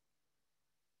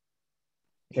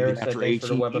 Even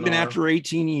after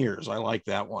 18 years, I like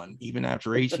that one. Even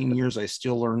after 18 years, I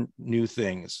still learn new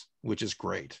things, which is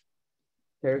great.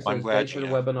 Tara says, thanks for the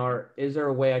webinar. Is there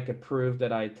a way I could prove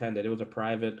that I attended? It was a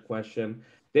private question.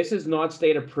 This is not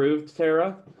state approved,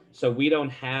 Tara. So we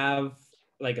don't have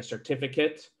like a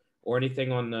certificate or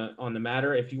anything on the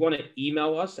matter. If you want to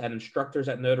email us at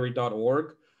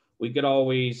instructors@notary.org, we could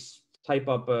always type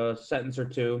up a sentence or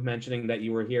two mentioning that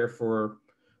you were here for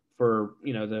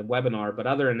the webinar. But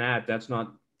other than that, there's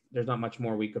not much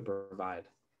more we could provide.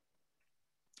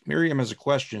 Miriam has a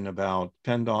question about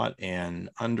PennDOT and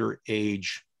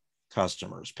underage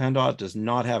customers. PennDOT does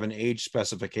not have an age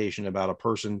specification about a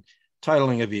person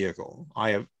titling a vehicle.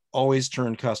 I have always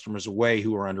turned customers away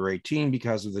who are under 18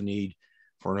 because of the need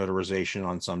for notarization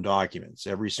on some documents.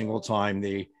 Every single time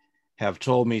they have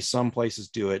told me some places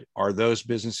do it. Are those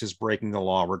businesses breaking the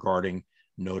law regarding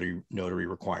notary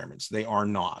requirements? They are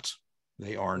not.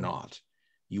 They are not.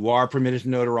 You are permitted to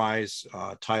notarize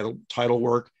title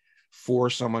work for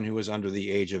someone who is under the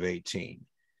age of 18.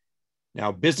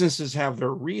 Now, businesses have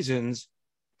their reasons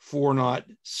for not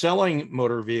selling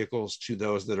motor vehicles to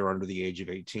those that are under the age of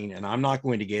 18, and I'm not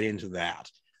going to get into that.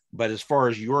 But as far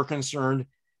as you're concerned,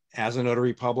 as a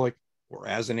notary public or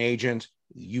as an agent,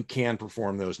 you can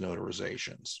perform those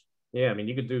notarizations. Yeah, I mean,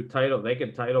 you could do title. They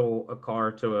could title a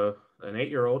car to an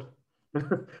 8-year-old.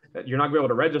 You're not going to be able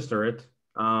to register it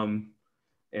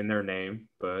in their name,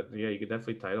 but yeah, you could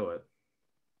definitely title it.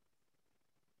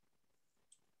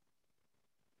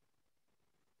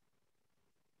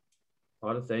 A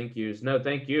lot of thank yous. No,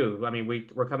 thank you. I mean,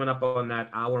 we're coming up on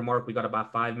that hour mark. We got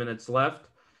about 5 minutes left.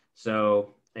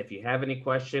 So if you have any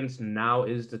questions, now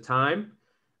is the time,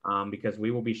 because we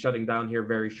will be shutting down here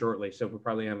very shortly. So we'll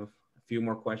probably have a few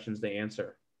more questions to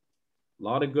answer. A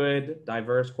lot of good,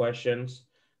 diverse questions,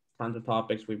 tons of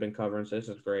topics we've been covering. So this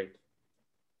is great.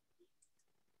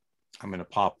 I'm going to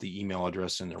pop the email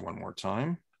address in there one more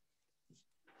time.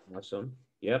 Awesome.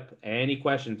 Yep. Any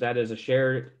questions? That is a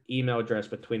shared email address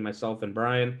between myself and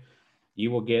Brian.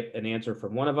 You will get an answer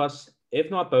from one of us, if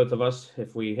not both of us,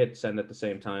 if we hit send at the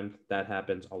same time. That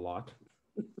happens a lot.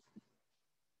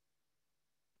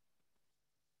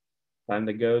 Time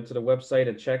to go to the website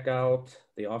and check out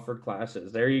the offered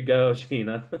classes. There you go,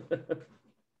 Sheena.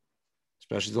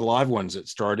 Especially the live ones that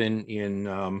start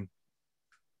in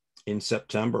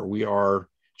September.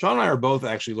 John and I are both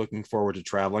actually looking forward to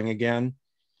traveling again.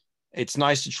 It's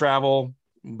nice to travel,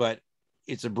 but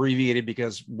it's abbreviated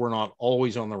because we're not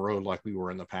always on the road like we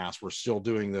were in the past. We're still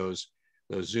doing those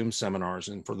Zoom seminars,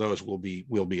 and for those we'll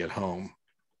be at home.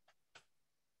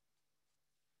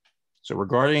 So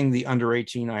regarding the under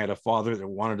 18, I had a father that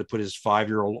wanted to put his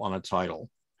 5-year-old on a title.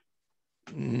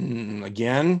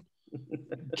 Again,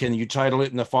 can you title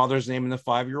it in the father's name and the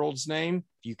 5-year-old's name?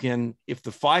 You can, if the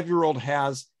 5-year-old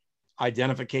has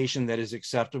identification that is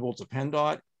acceptable to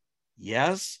PennDOT,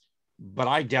 yes, but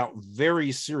I doubt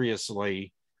very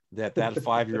seriously that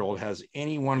 5-year-old has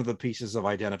any one of the pieces of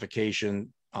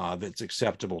identification that's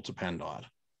acceptable to PennDOT.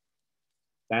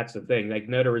 That's the thing, like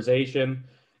notarization,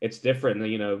 it's different.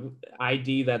 You know,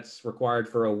 ID that's required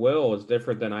for a will is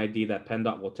different than ID that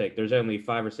PennDOT will take. There's only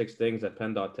 5 or 6 things that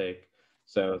PennDOT take.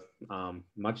 So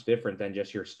much different than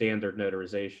just your standard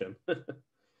notarization.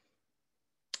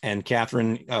 And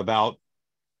Catherine, about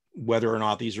whether or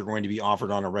not these are going to be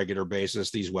offered on a regular basis,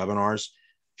 these webinars,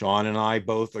 John and I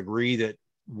both agree that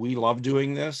we love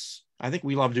doing this. I think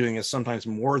we love doing this sometimes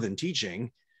more than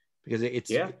teaching, because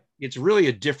it's really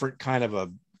a different kind of a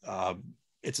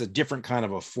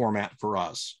format for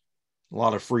us. A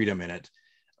lot of freedom in it.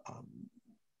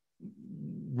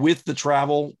 With the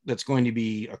travel that's going to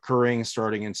be occurring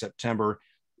starting in September,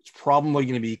 it's probably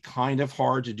going to be kind of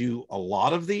hard to do a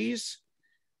lot of these,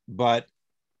 but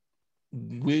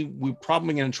we're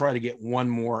probably going to try to get one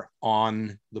more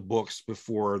on the books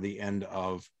before the end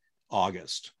of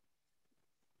August.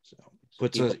 So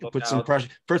put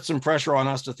some pressure on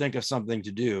us to think of something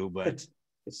to do. But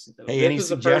hey, any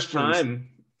suggestions?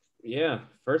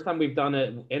 First time we've done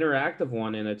an interactive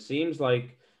one, and it seems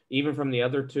like even from the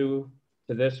other two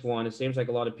to this one, it seems like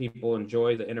a lot of people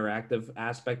enjoy the interactive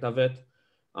aspect of it,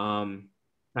 kind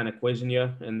of quizzing you,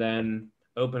 and then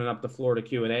opening up the floor to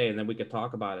Q&A, and then we could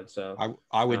talk about it. So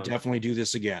I would definitely do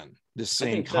this again. This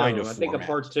same kind of I format. think a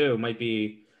part 2 might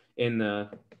be in the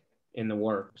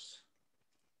works.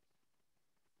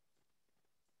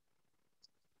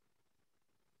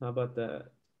 How about that?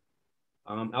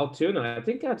 Altoona, I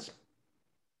think that's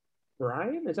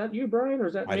Brian. Is that you, Brian, or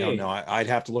is that me? I don't know. I'd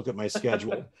have to look at my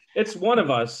schedule. It's one of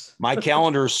us. My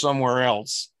calendar is somewhere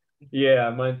else. Yeah,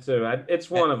 mine too.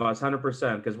 It's one of us,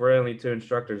 100%, because we're only 2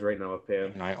 instructors right now up here.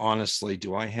 And I honestly,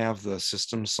 do I have the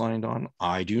system signed on?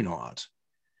 I do not.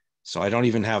 So I don't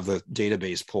even have the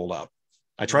database pulled up.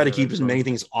 I try to keep as many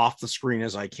things off the screen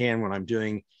as I can when I'm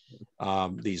doing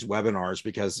these webinars,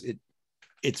 because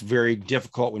it's very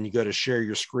difficult when you go to share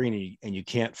your screen and you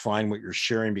can't find what you're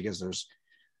sharing because there's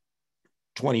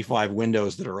 25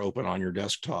 windows that are open on your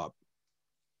desktop.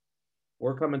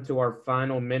 We're coming to our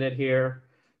final minute here.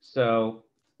 So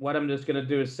what I'm just going to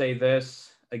do is say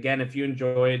this. Again, if you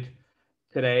enjoyed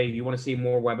today, you want to see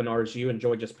more webinars, you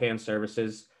enjoy just PAN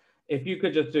services, if you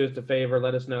could just do us a favor,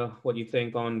 let us know what you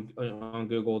think on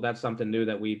Google. That's something new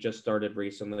that we just started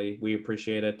recently. We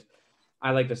appreciate it.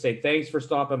 I like to say thanks for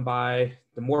stopping by.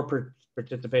 The more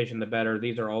participation, the better.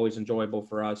 These are always enjoyable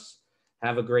for us.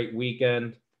 Have a great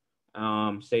weekend.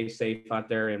 Stay safe out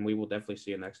there, and we will definitely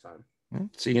see you next time.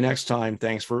 See you next time.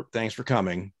 Thanks for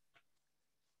coming.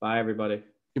 Bye, everybody.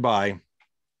 Goodbye.